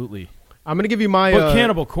 absolutely. I'm gonna give you my. But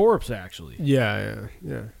Cannibal Corpse actually Yeah.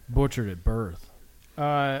 butchered at birth.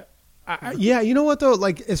 Yeah, you know what though?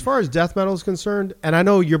 Like as far as death metal is concerned, and I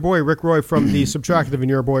know your boy Rick Roy from the Subtractive and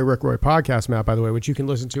Your Boy Rick Roy podcast, Matt, by the way, which you can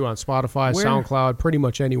listen to on Spotify, Where? SoundCloud, pretty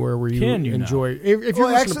much anywhere where you enjoy. If you're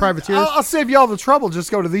listening to Privateers, I'll save you all the trouble.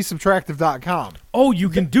 Just go to thesubtractive.com. Oh, you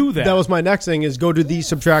can do that. that was my next thing: is go to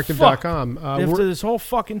thesubtractive.com. After this whole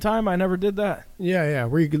fucking time, I never did that. Yeah,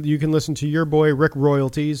 where you can listen to your boy Rick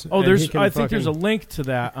Royalties. Oh, and he can I think there's a link to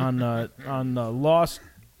that on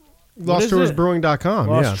LostToursBrewing.com.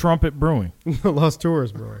 Lost Trumpet Brewing, Lost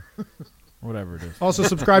Tours Brewing. whatever it is. Also,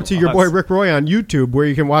 subscribe to your boy Rick Roy on YouTube, where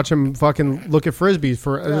you can watch him fucking look at frisbees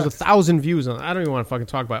for. There's 1,000 views on. I don't even want to fucking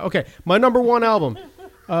talk about it. Okay, my number one album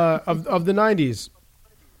of the '90s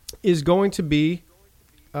is going to be.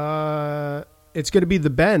 It's going to be The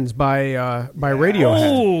Bends by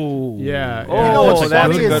Radiohead. Oh, Yeah. Oh, You know what's that's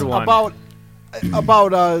funny a good is one.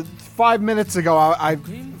 About 5 minutes ago, I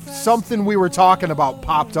something we were talking about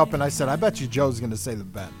popped up, and I said, I bet you Joe's going to say The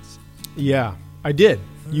Bends. Yeah, I did.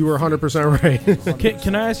 You were 100% right.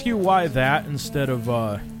 Can I ask you why that instead of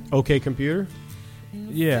OK Computer.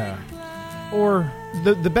 yeah, or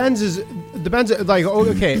The Bends like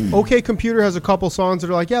OK Computer has a couple songs that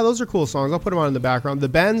are like, yeah, those are cool songs. I'll put them on in the background. The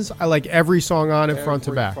Bends, I like every song on it front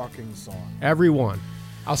to back. Fucking song. Every one.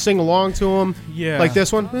 I'll sing along to them. Yeah. Like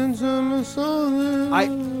this one.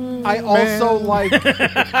 I also like.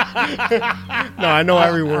 No, I know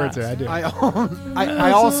every word to it. I do.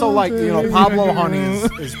 I also like, Pablo Honey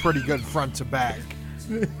is pretty good front to back.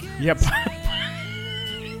 yep.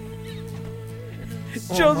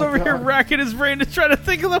 Joe's over here racking his brain to try to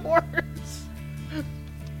think of the words.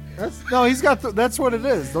 He's got. That's what it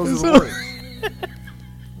is. Those are the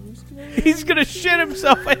words. He's gonna shit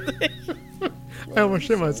himself, I think. I almost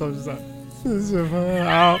shit myself just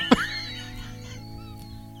now.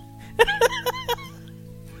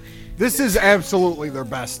 This is absolutely their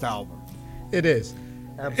best album. It is.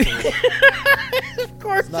 Absolutely. Of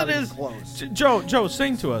course Not it even is. close. Joe,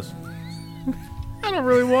 sing to us. I don't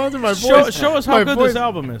really want to. My voice. Show us how my good voice- this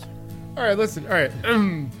album is. All right, listen. All right.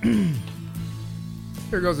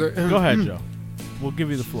 Here goes. Go ahead, Joe. We'll give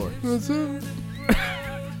you the floor.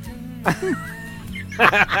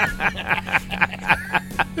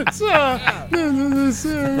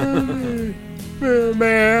 It's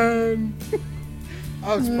man.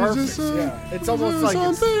 Oh, it's perfect. Yeah, it's almost like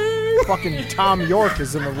it's fucking Tom York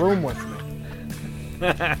is in the room with me.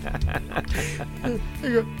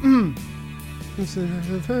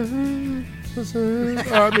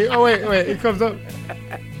 Oh wait, it comes up.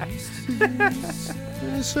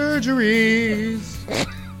 Surgeries.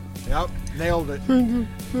 Yep, nailed it.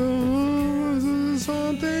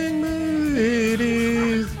 Something it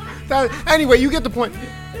is. Anyway, you get the point.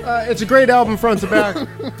 It's a great album, front to back.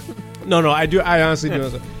 No, I do. I honestly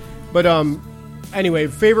do. But anyway,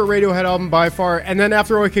 favorite Radiohead album by far. And then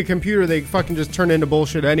after OK Computer, they fucking just turned into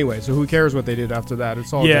bullshit anyway. So who cares what they did after that?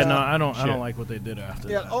 It's all Yeah, just no, I don't shit. like what they did after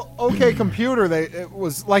Yeah, that. OK Computer. It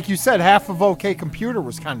was like you said, half of OK Computer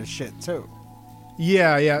was kind of shit too.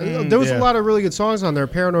 Yeah. There was a yeah. lot of really good songs on there.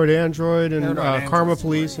 Paranoid Android and Paranoid Android Karma was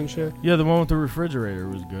Police great. and shit. Yeah, the one with the refrigerator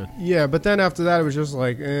was good. Yeah, but then after that, it was just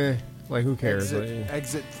like, like who cares?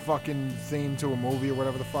 Exit fucking theme to a movie or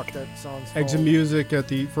whatever the fuck that song's called. Exit music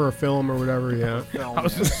for a film or whatever. Yeah, Film, I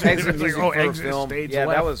was yeah. just saying, Exit it's music like, oh, for a exit film. stage Yeah,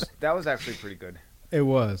 left. that was actually pretty good. it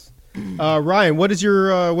was. Ryan, what's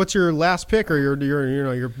your last pick or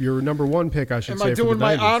your number one pick? I should Am say. I doing for the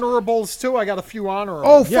my 90s? honorables too? I got a few honorables.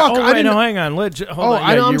 Oh Yeah, fuck! oh, I wait, didn't. no, hang on. Hold Oh, on.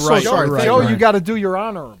 I know, Yeah, I'm you're so right. sorry. You're right, Joe, you're you right. got to do your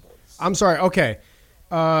honorables. I'm sorry. Okay,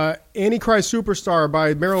 Antichrist Superstar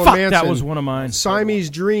by Marilyn Fuck, Manson. that was one of mine. Siamese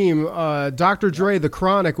Dream. Dr. Dre, The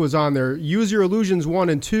Chronic was on there. Use Your Illusions 1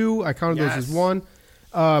 and 2. I counted those as one.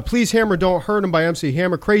 Please Hammer, Don't Hurt 'Em by MC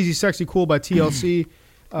Hammer. Crazy Sexy Cool by TLC.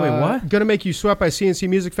 Wait, what? Gonna Make You Sweat by CNC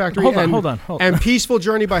Music Factory. Hold and, on. And Peaceful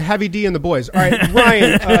Journey by Heavy D and the Boys. All right,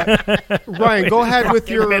 Ryan, go ahead with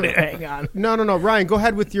your. Hang on. No, Ryan, go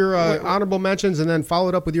ahead with your honorable mentions and then follow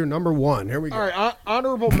it up with your number one. Here we go. All right,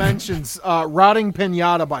 honorable mentions: Rotting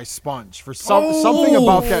Pinata by Sponge for something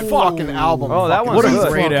about that fucking album. Oh, that fucking one's What a good.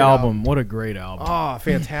 great fucking album. What a great album. Oh,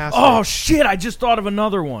 fantastic. Oh, shit. I just thought of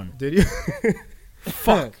another one. Did you?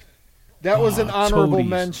 Fuck. That was an honorable Toadies.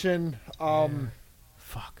 mention.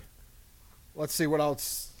 Fuck. Let's see what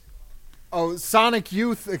else. Oh, Sonic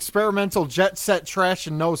Youth, Experimental Jet Set Trash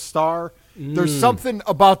and No Star. There's something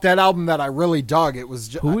about that album that I really dug. It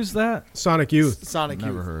was Who is that? Sonic Youth. Sonic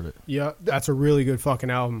Never Youth. heard it. Yeah, that's a really good fucking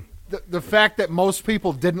album. The fact that most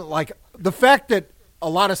people didn't like the fact that a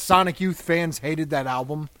lot of Sonic Youth fans hated that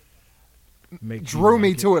album drew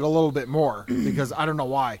me to it a little bit more because I don't know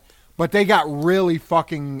why, but they got really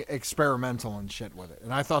fucking experimental and shit with it,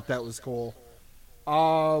 and I thought that was cool.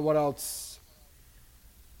 What else?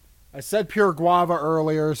 I said Pure Guava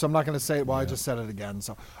earlier, so I'm not going to say it. Well, I just said it again.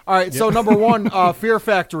 So, all right. So number 1, Fear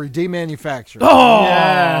Factory, Demanufactured. Oh,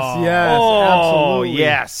 Yes, Oh, absolutely.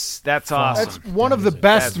 yes. That's awesome. That's one of the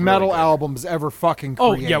best That's really metal good. albums ever fucking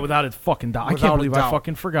Oh created. yeah, without a fucking doubt. I Without can't a believe I doubt.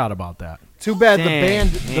 fucking forgot about that. Too bad Dang,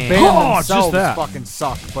 the man. band Oh, just themselves that. fucking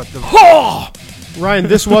suck. But the Ryan,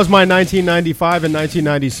 this was my 1995 and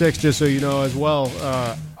 1996, just so you know as well.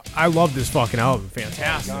 I love this fucking album.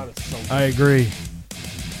 Fantastic. God, it's so good. I agree.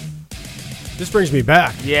 This brings me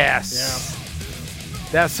back. Yes.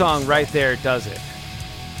 That song right there does it.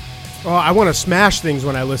 Oh, I want to smash things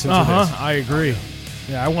when I listen to this. I agree.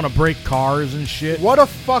 Yeah, I want to break cars and shit. What a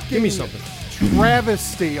fucking Give me something.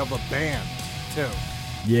 travesty of a band, too.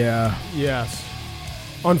 Yeah. Yes.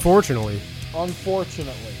 Unfortunately.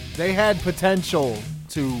 Unfortunately, they had potential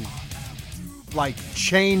to like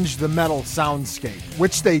change the metal soundscape,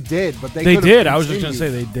 which they did, but they They could've did. I was just gonna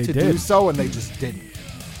continued say they to did. do so, and they just didn't.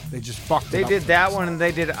 They just fucked it They up did for that themselves. one, and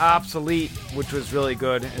they did Obsolete, which was really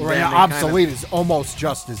good. And Right, then they Obsolete is almost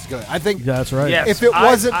just as good. I think. Yeah, that's right. Yes, If it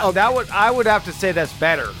wasn't a- I would have to say that's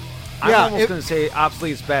better. I'm Yeah, almost going to say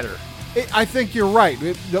Obsolete is better. I think you're right.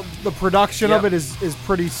 The production of Yep. it is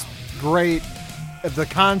pretty great. The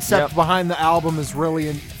concept Yep. behind the album is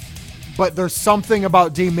really but there's something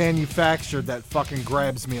about Demanufactured that fucking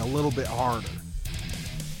grabs me a little bit harder.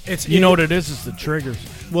 It's You know what it is? It's the triggers.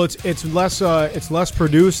 Well, it's less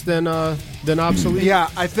produced than Obsolete. Yeah,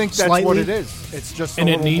 I think that's Slightly. what it is. It's just a And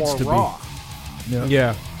it little needs more to be. raw.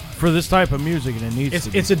 Yeah. For this type of music, and it needs It's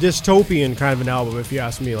to be. it's a dystopian kind of an album, if you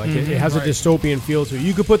ask me. Like it has a dystopian feel to it.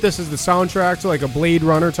 You could put this as the soundtrack to like a Blade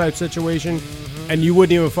Runner type situation, and you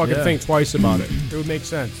wouldn't even fucking Yeah. think twice about it. It would make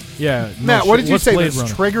sense. yeah. Matt, no what shit. did you What's say? Blade There's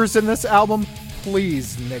Runner? triggers in this album?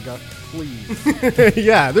 Please, nigga. Please.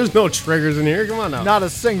 Yeah, there's no triggers in here. Come on now. Not a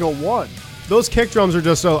single one. Those kick drums are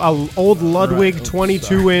just a old Ludwig Right. Oops,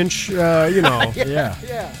 22-inch. You know. Yeah.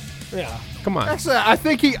 Yeah. Yeah. Come on. Actually, I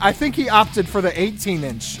think he opted for the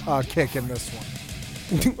 18-inch kick in this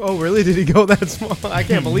one. Oh, really? Did he go that small? I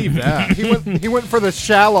can't believe that. He went for the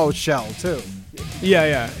shallow shell too.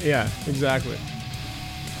 Yeah. Exactly.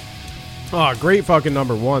 Oh, great fucking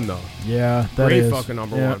number 1 though. Yeah, that Great is. fucking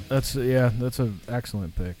number Yeah, one. that's an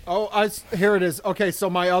excellent pick. Oh, here it is. Okay, so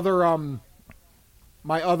my other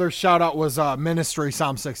shout out was Ministry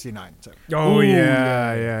Psalm 69 too. Oh Ooh,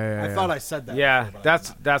 yeah. I thought I said that. Yeah, before,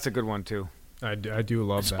 but that's a good one too. I do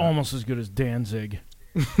love It's that. almost as good as Danzig.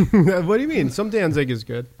 What do you mean? Some Danzig is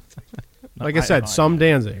good. Like I said, I- some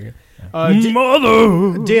Danzig.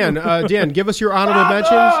 Mother. Dan, give us your honorable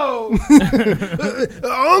mentions.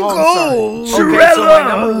 Oh, Okay, so my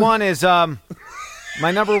number one is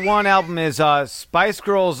my number one album is Spice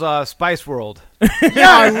Girls Spice World. Yeah,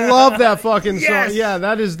 I love that fucking song. Yeah,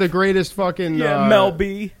 that is the greatest fucking. Yeah, Mel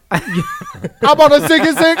B. How about a zig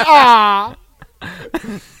a zig? Ah.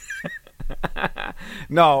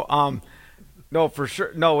 No, for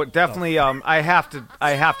sure. No, definitely. I have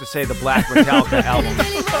to say the Black Metallica album.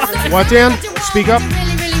 What, Dan? Speak up.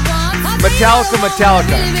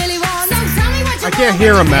 Metallica. I can't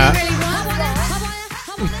hear him, Matt.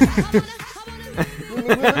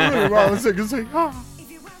 Zig a zig. Ah.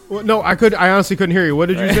 Well, no, I honestly couldn't hear you. What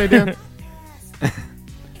did you say, Dan?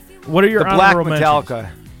 What are your The Black honorable mentions?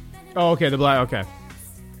 Metallica. Oh, okay, the black. Okay.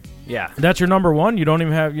 Yeah. That's your number one. You don't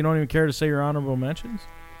even care to say your honorable mentions.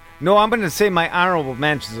 No, I'm going to say my honorable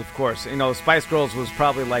mentions, of course. You know, Spice Girls was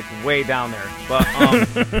probably like way down there, but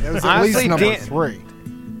It was at Honestly, least number Dan- 3.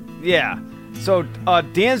 yeah. So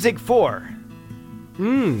Danzig 4.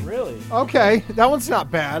 Really? Okay, that one's not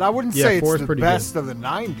bad. I wouldn't Yeah, say it's 4 is the pretty best of the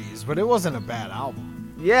 90s, but it wasn't a bad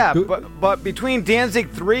album. Yeah, Who- but between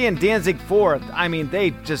Danzig 3 and Danzig 4, I mean,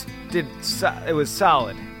 they just did. It was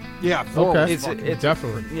solid. Yeah, 4 Okay. was fucking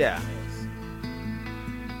Definitely. Yeah.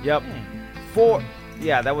 Yep. 4.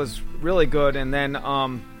 Yeah, that was really good. And then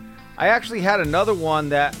I actually had another one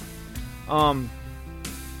that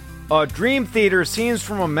Dream Theater Scenes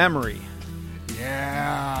from a Memory.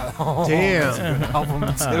 Yeah. Damn.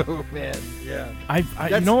 Album too. Man, yeah. I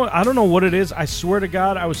you know what? I don't know what it is. I swear to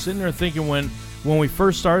God, I was sitting there thinking when we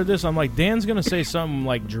first started this, I'm like, Dan's gonna say something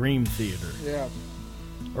like Dream Theater Yeah.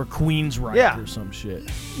 or Queensryche Yeah. or some shit.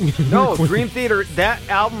 No, Dream Theater, that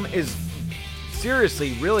album is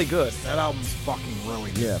seriously really good. That album's fucking really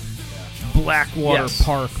good. Blackwater Yes.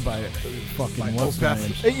 Park by fucking what's the name?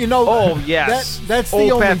 Opeth. You know, Oh, yes. that's the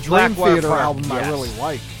Opeth, only Dream Blackwater Theater Park, album I yes. really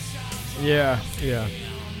like. Yeah.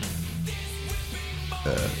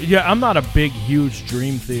 Yeah, I'm not a big, huge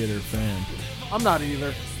Dream Theater fan. I'm not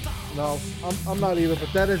either. No, I'm not either,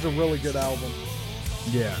 but that is a really good album.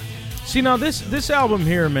 Yeah. See, now this album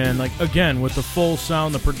here, man, like, again, with the full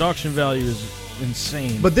sound, the production value is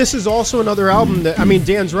insane. But this is also another album that, I mean,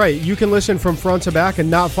 Dan's right. You can listen from front to back and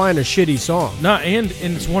not find a shitty song. No, and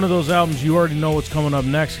it's one of those albums you already know what's coming up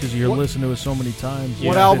next because you're listening to it so many times.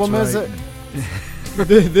 What album is it?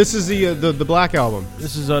 This is the Black Album.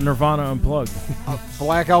 This is Nirvana Unplugged.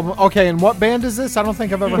 Black Album. Okay, and what band is this? I don't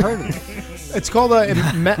think I've ever heard of it. It's called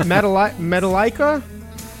Metallica?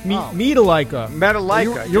 Metallica.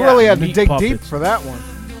 Metallica. You really had to Meat dig Puppets. deep for that one.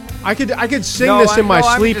 I could sing this in my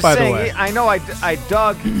sleep, by the way. I know I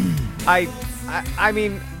dug. I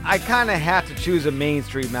mean, I kind of had to choose a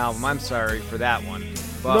mainstream album. I'm sorry for that one.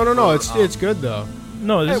 But No. It's good though.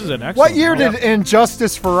 No, this is an excellent What year album. did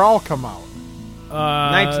Injustice for All come out?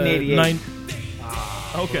 1988.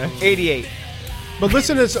 Okay. 88. But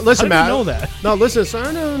listen, How Matt. did you know that? No, listen.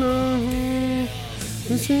 I don't know.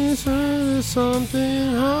 This is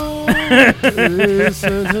something.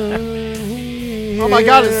 Oh my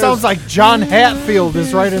God! It sounds like John Hatfield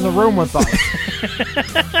is right in the room with us.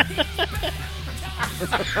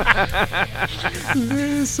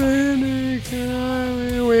 Listen,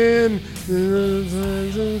 when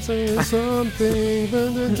something.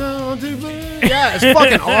 Yeah, it's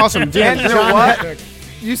fucking awesome, dude. And you know what?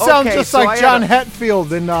 You sound Okay, just so I like had John a-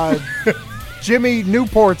 Hatfield and Jimmy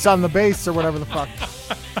Newport's on the bass or whatever the fuck.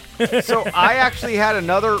 So I actually had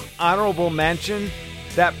another honorable mention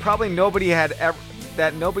that probably nobody had ever,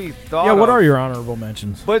 that nobody thought. Yeah, what of. are your honorable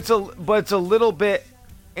mentions? But it's a little bit.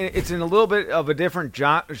 It's in a little bit of a different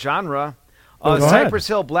genre. Go ahead. Cypress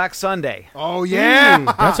Hill Black Sunday. Oh yeah,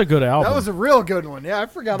 That's a good album. that was a real good one. Yeah, I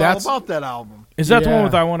forgot That's- all about that album. Is that the one Yeah.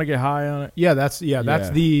 with I Want to Get High on it? Yeah, that's the Yeah. like, That's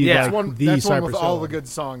the one Cypress with all Hill. the good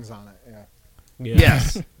songs on it. Yeah.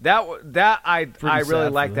 Yes, that I Pretty really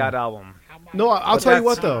sad like for that them. album. No, I'll But tell you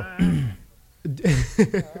what that's-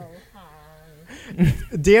 though.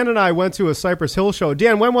 Dan and I went to a Cypress Hill show.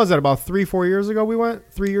 Dan, when was that? About 3-4 years ago we went?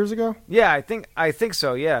 3 years ago? Yeah, I think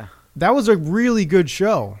so. Yeah. That was a really good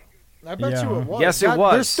show. I bet Yeah. you it was. Yes, it God,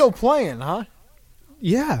 was. They're still playing, huh?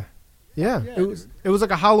 Yeah. It was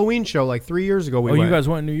like a Halloween show like 3 years ago we Oh, went. you guys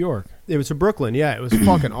went to New York. It was to Brooklyn. Yeah, it was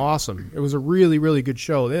fucking awesome. It was a really, really good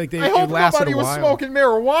show. I it hope lasted nobody a was while. smoking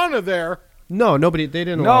marijuana there. No, nobody. They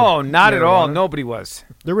didn't. allow No, not at all. marijuana. Nobody was.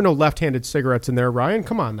 There were no left-handed cigarettes in there, Ryan.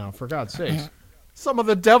 Come on now, for God's sakes. Some of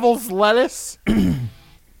the devil's lettuce.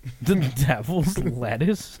 The Devil's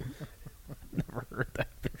Lettuce? Never heard that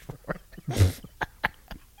before.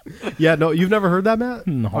 Yeah, no, you've never heard that, Matt?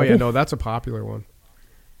 No. Oh yeah, no, that's a popular one.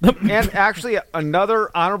 And actually, another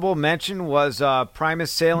honorable mention was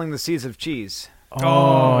Primus Sailing the Seas of Cheese.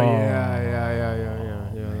 Oh yeah.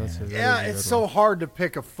 That's a Yeah, really it's good so hard to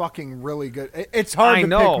pick a fucking really good. It's hard I to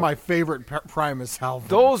know. pick my favorite Primus album.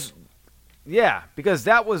 Those, yeah, because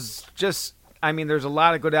that was just. I mean, there's a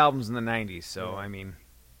lot of good albums in the '90s. So I mean,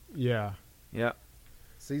 one. Yeah. yeah.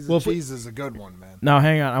 Season Well, Cheese is a good one, man. Now,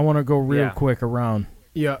 hang on. I want to go real Yeah. quick around.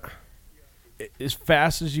 Yeah. As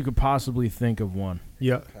fast as you could possibly think of one.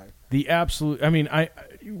 Yeah. The absolute... I mean,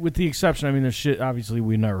 with the exception, I mean, there's shit obviously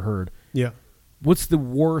we never heard. Yeah. What's the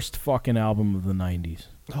worst fucking album of the 90s?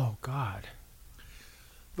 Oh God.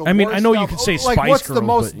 The I mean, I worst know you album- could say like, Spice what's the Girls,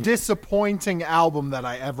 most but- disappointing album that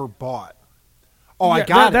I ever bought? Oh, I Yeah,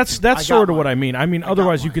 got that's it. that's I sort got of what mine. I mean. I mean, I got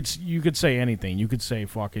otherwise mine. you could say anything. You could say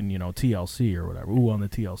fucking TLC or whatever. Ooh, on the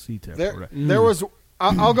TLC tip. or whatever. There was.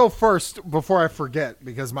 I'll go first before I forget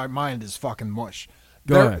because my mind is fucking mush.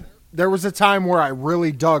 Go there, ahead. There was a time where I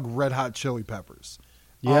really dug Red Hot Chili Peppers.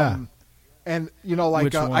 Yeah. And like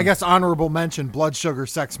Which one? I guess honorable mention, Blood Sugar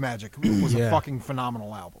Sex Magic was Yeah. a fucking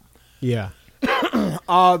phenomenal album. Yeah.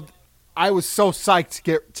 I was so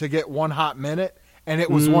psyched to get One Hot Minute, and it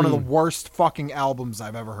was one of the worst fucking albums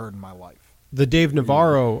I've ever heard in my life. The Dave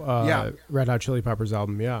Navarro Yeah. Red Hot Chili Peppers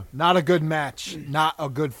album. Yeah. Not a good match. Not a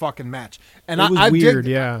good fucking match. And It was I weird,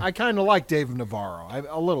 did, yeah. I kind of like Dave Navarro.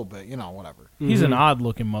 a little bit, whatever. He's an odd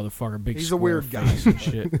looking motherfucker. Big. He's a square weird guy. face and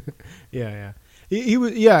shit. Yeah. He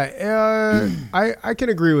was. Yeah. I can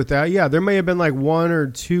agree with that. Yeah. There may have been like one or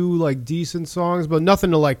two like decent songs, but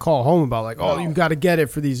nothing to like call home about. Like, oh, you got to get it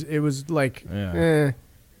for these. It was like, Yeah.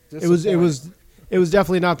 It was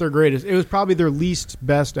definitely not their greatest. It was probably their least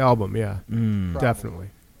best album. Yeah. Definitely.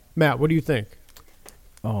 Matt, what do you think?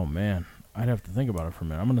 Oh man, I'd have to think about it for a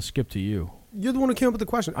minute. I'm gonna skip to you. You're the one who came up with the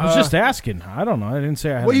question. I was just asking. I don't know. I didn't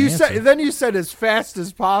say I had Well, an you answer. said then you said as fast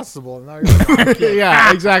as possible. And now you're like,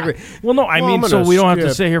 yeah, exactly. Well, no, I Well, mean, I'm so gonna we don't have to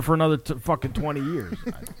skip. sit here for another fucking 20 years.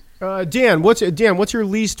 Dan, what's your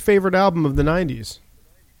least favorite album of the '90s?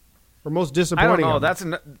 or most I disappointing. don't know.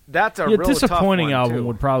 album. That's a Yeah, real disappointing tough one, album too.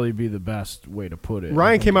 would probably be the best way to put it.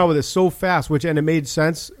 Ryan came out with it so fast, and it made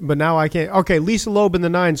sense, but now I can't. Okay, Lisa Loeb and the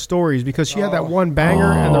 9 Stories, because she had that one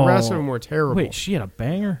banger, and the rest of them were terrible. Wait, she had a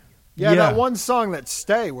banger? Yeah, Yeah. that one song, that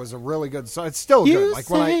Stay, was a really good song. It's still good. Like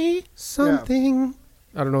when I something.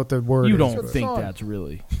 I don't know what the word You is. don't Good think song. that's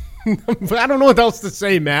really... But I don't know what else to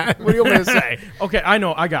say, Matt. What do you want me to say? Okay, I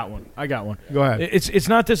know. I got one. Go ahead. It's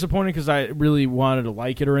not disappointing because I really wanted to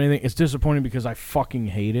like it or anything. It's disappointing because I fucking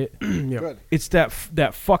hate it. good. It's that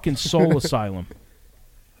fucking Soul Asylum.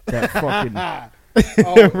 That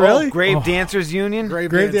fucking... Really? Grave Dancers Union. Grave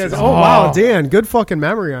Grave Dancers. Dancers. Oh, wow, Dan. Good fucking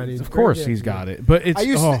memory on you. Of course he's got it. But it's... I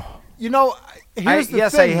used to, here's the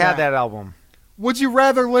Yes, I thing, had Matt. that album. Would you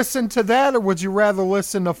rather listen to that, or would you rather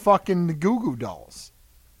listen to fucking the Goo Goo Dolls?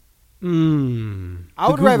 I would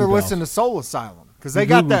Goo Goo rather Dolls. listen to Soul Asylum, because they The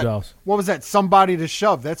got Goo Goo that. Dolls. What was that? Somebody to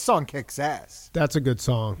Shove. That song kicks ass. That's a good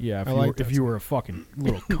song. Yeah, I like that if you were a fucking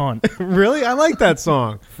little cunt. Really? I like that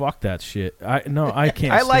song. Fuck that shit. I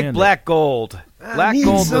can't I like stand Black Gold. Black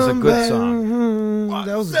Gold was a good song.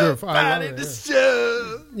 That was good. I love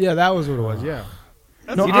it. Yeah, that was what it was. Yeah.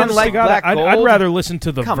 it. No, You didn't honest like to God, Black I'd Gold? rather listen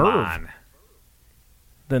to the Come Verve on.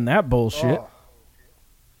 than that bullshit.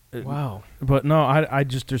 Wow. But no, I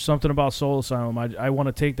just there's something about Soul Asylum. I want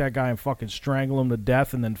to take that guy and fucking strangle him to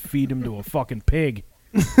death and then feed him to a fucking pig.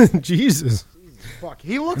 Jesus. Fuck.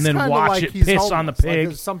 He looks And then kind of watch like it he's piss homeless, on the like pig.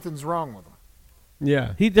 there's something's wrong with him.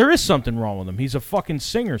 Yeah. There is something wrong with him. He's a fucking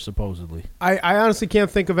singer supposedly. I honestly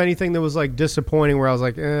can't think of anything that was like disappointing where I was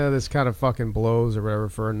like, this kind of fucking blows or whatever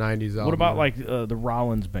for a 90s album. What about like the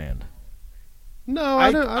Rollins band? No,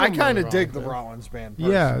 I don't kind remember of dig the Rollins. Rollins band.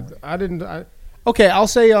 Yeah, personally. I didn't. Okay, I'll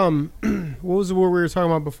say. What was the word we were talking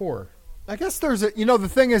about before? I guess there's a. The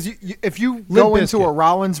thing is, if you go into a Bizkit.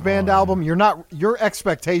 Rollins band album, your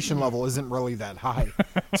expectation level isn't really that high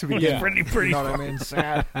to begin. with. Pretty You know what I mean?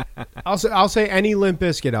 sad. I'll say any Limp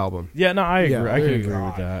Bizkit album. Yeah, no, I agree. Yeah, I can there agree you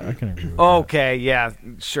with that. I can agree with Okay, yeah,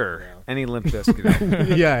 sure. Any Limp Bizkit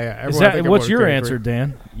album. yeah. that. Everyone, I think What's everyone your can answer, agree.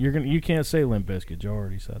 Dan? You can't say Limp Bizkit. Joe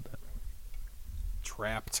already said that.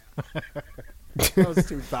 Trapped. That was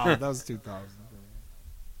 2000. That was 2000.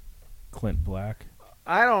 Clint Black.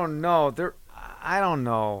 I don't know. I don't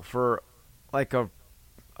know. For like a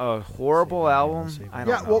horrible album, I don't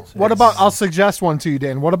Yeah. know. Well, what about? I'll suggest one to you,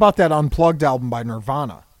 Dan. What about that Unplugged album by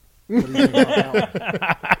Nirvana? What do you think about that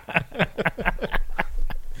one?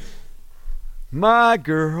 My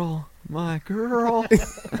girl.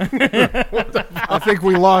 I think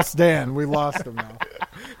we lost Dan. We lost him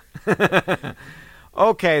now.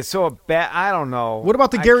 Okay, so I don't know. What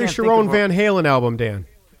about the I Gary can't think Sharon of Van Halen album, Dan?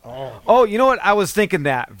 Oh, you know what? I was thinking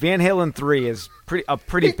that Van Halen 3 is a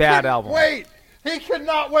pretty bad album. Wait. He could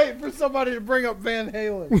not wait for somebody to bring up Van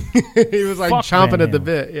Halen. He was like Fuck chomping Van at the Halen.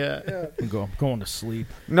 bit. Yeah. I'm going to sleep.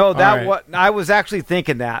 No, that right. what I was actually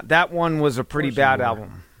thinking that one was a pretty course bad you were.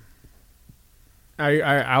 album.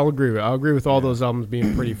 I'll agree with. I'll agree with all those albums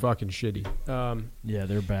being pretty fucking shitty. Yeah,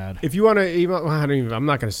 they're bad. If you want to email, I'm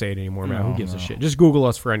not going to say it anymore, man. Who gives a shit? Just Google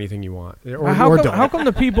us for anything you want, or don't. How come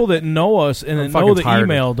the people that know us and that know fucking the tired of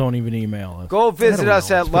email don't even email us? Go visit know. us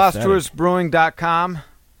at It's pathetic. losttoursbrewing.com.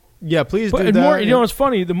 Yeah, please But do and that. more, you know, it's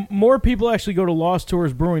funny. The more people actually go to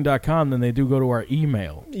losttoursbrewing.com than they do go to our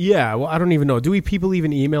email. Yeah, well, I don't even know. Do people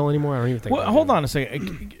even email anymore? I don't even think. Well, they hold do. on a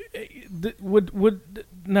second.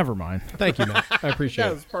 Never mind. Thank you, Matt. I appreciate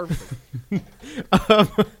Yeah, it. it's perfect.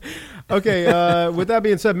 Okay, with that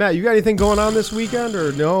being said, Matt, you got anything going on this weekend,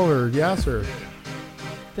 or no, or yes, or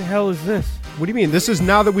What the hell is this? what do you mean? This is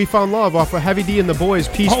Now That We Found Love off of Heavy D and the Boys'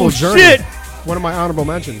 Peaceful Oh, Journey. shit! One of my honorable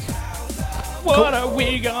mentions. What are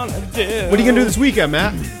we gonna do? What are you gonna do this weekend,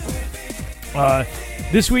 Matt?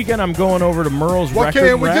 This weekend I'm going over to Merle's What Record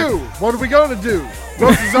can we Rack. do? What are we going to do?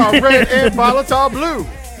 Roses are red and violets are blue.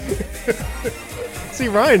 See,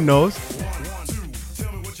 Ryan knows.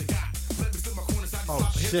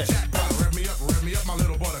 Oh, shit.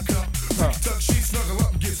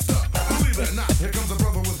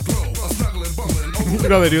 You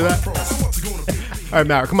know they do that. All right,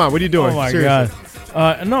 Matt, come on. What are you doing? Oh my Seriously.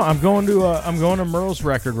 god! No, I'm going to Merle's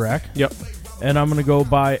Record Rack. Yep. And I'm gonna go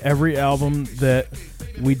buy every album that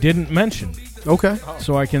we didn't mention, Okay.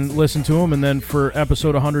 so I can listen to them. And then for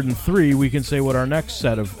episode 103, we can say what our next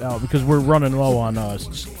set of albums, because we're running low on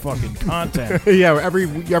fucking content. Yeah, every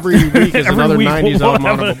week is Every another week 90s we'll album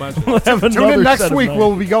have honorable mention. We'll have Tune another in next set of week. them.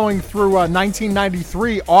 We'll be going through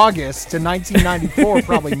 1993 August to 1994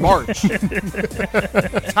 probably March.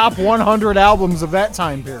 Top 100 albums of that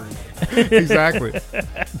time period. Exactly.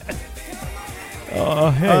 Hey,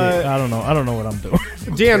 I don't know what I'm doing.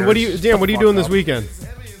 Dan, what are you doing this weekend?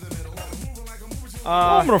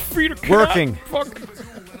 I'm gonna feed a cat. Working.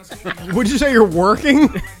 Would you say you're working?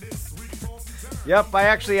 Yep, I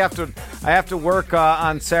actually have to work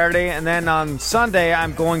on Saturday, and then on Sunday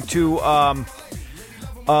I'm going to a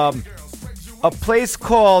place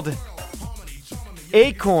called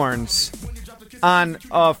Acorns on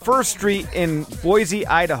 1st Street in Boise,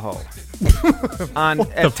 Idaho.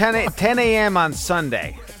 At 10 a.m. on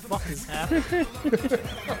Sunday. What is happening?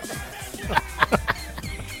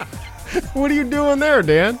 What are you doing there,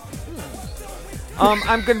 Dan?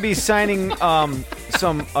 I'm going to be signing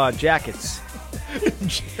some jackets.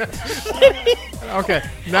 Okay,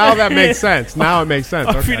 now that makes sense. Now it makes sense.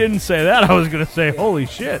 If you Okay. didn't say that, I was gonna say, "Holy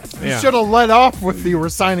shit!" You should have let off with the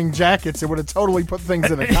signing jackets. It would have totally put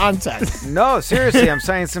things into context. No, seriously, I'm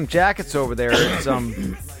signing some jackets over there. It's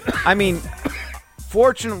I mean,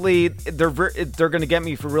 fortunately, they're going to get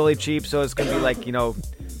me for really cheap, so it's going to be like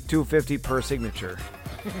 $250 per signature.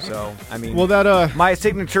 So I mean, Well, that my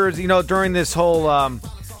signatures, during this whole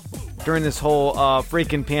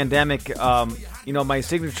freaking pandemic, my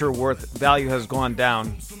signature value has gone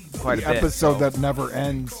down quite a bit. Episode that never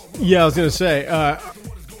ends. yeah, I was gonna say.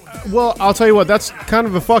 Well, I'll tell you what. That's kind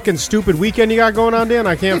of a fucking stupid weekend you got going on, Dan.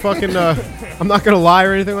 I can't fucking. I'm not gonna lie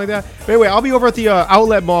or anything like that. But anyway, I'll be over at the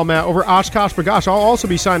Outlet Mall, Matt, over Oshkosh Bagosh. I'll also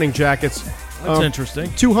be signing jackets. That's interesting.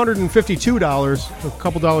 $252, a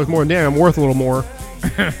couple dollars more. Dan, I'm worth a little more.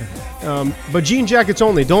 But jean jackets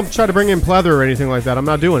only. Don't try to bring in pleather or anything like that. I'm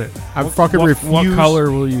not doing it. I fucking refuse. What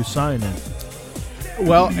color will you sign in?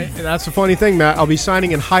 Well, that's the funny thing, Matt. I'll be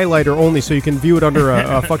signing in highlighter only, so you can view it under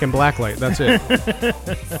a fucking black light. That's it.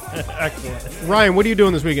 Excellent. Ryan, what are you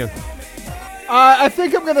doing this weekend? I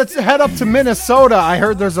think I'm going to head up to Minnesota. I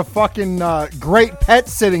heard there's a fucking great pet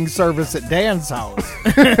sitting service at Dan's house.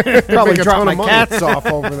 Probably Make a drop ton my of money. cats off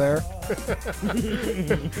over there.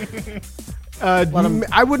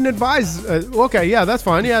 I wouldn't advise. Okay, yeah, that's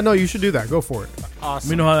fine. Yeah, no, you should do that. Go for it. Let Awesome.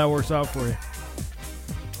 me know how that works out for you.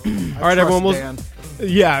 All right, everyone. Dan.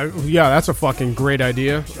 Yeah, that's a fucking great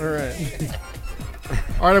idea. All right.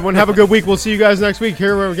 All right, everyone. Have a good week. We'll see you guys next week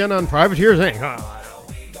here again on Privateers Inc.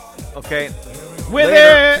 Okay. With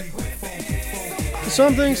Later. it.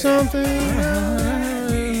 Something.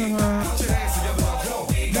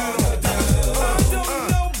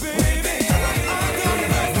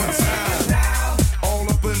 All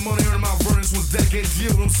up in money, earning my burdens was decades, you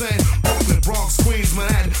know what I'm saying? Brooklyn, Bronx, Queens,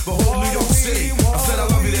 Manhattan, the whole New York City. I said I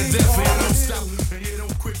love you to death, and you don't stop. And you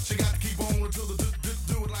don't quit, you gotta keep on until the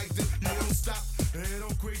do it like this. You don't stop, and you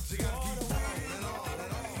don't quit, you gotta keep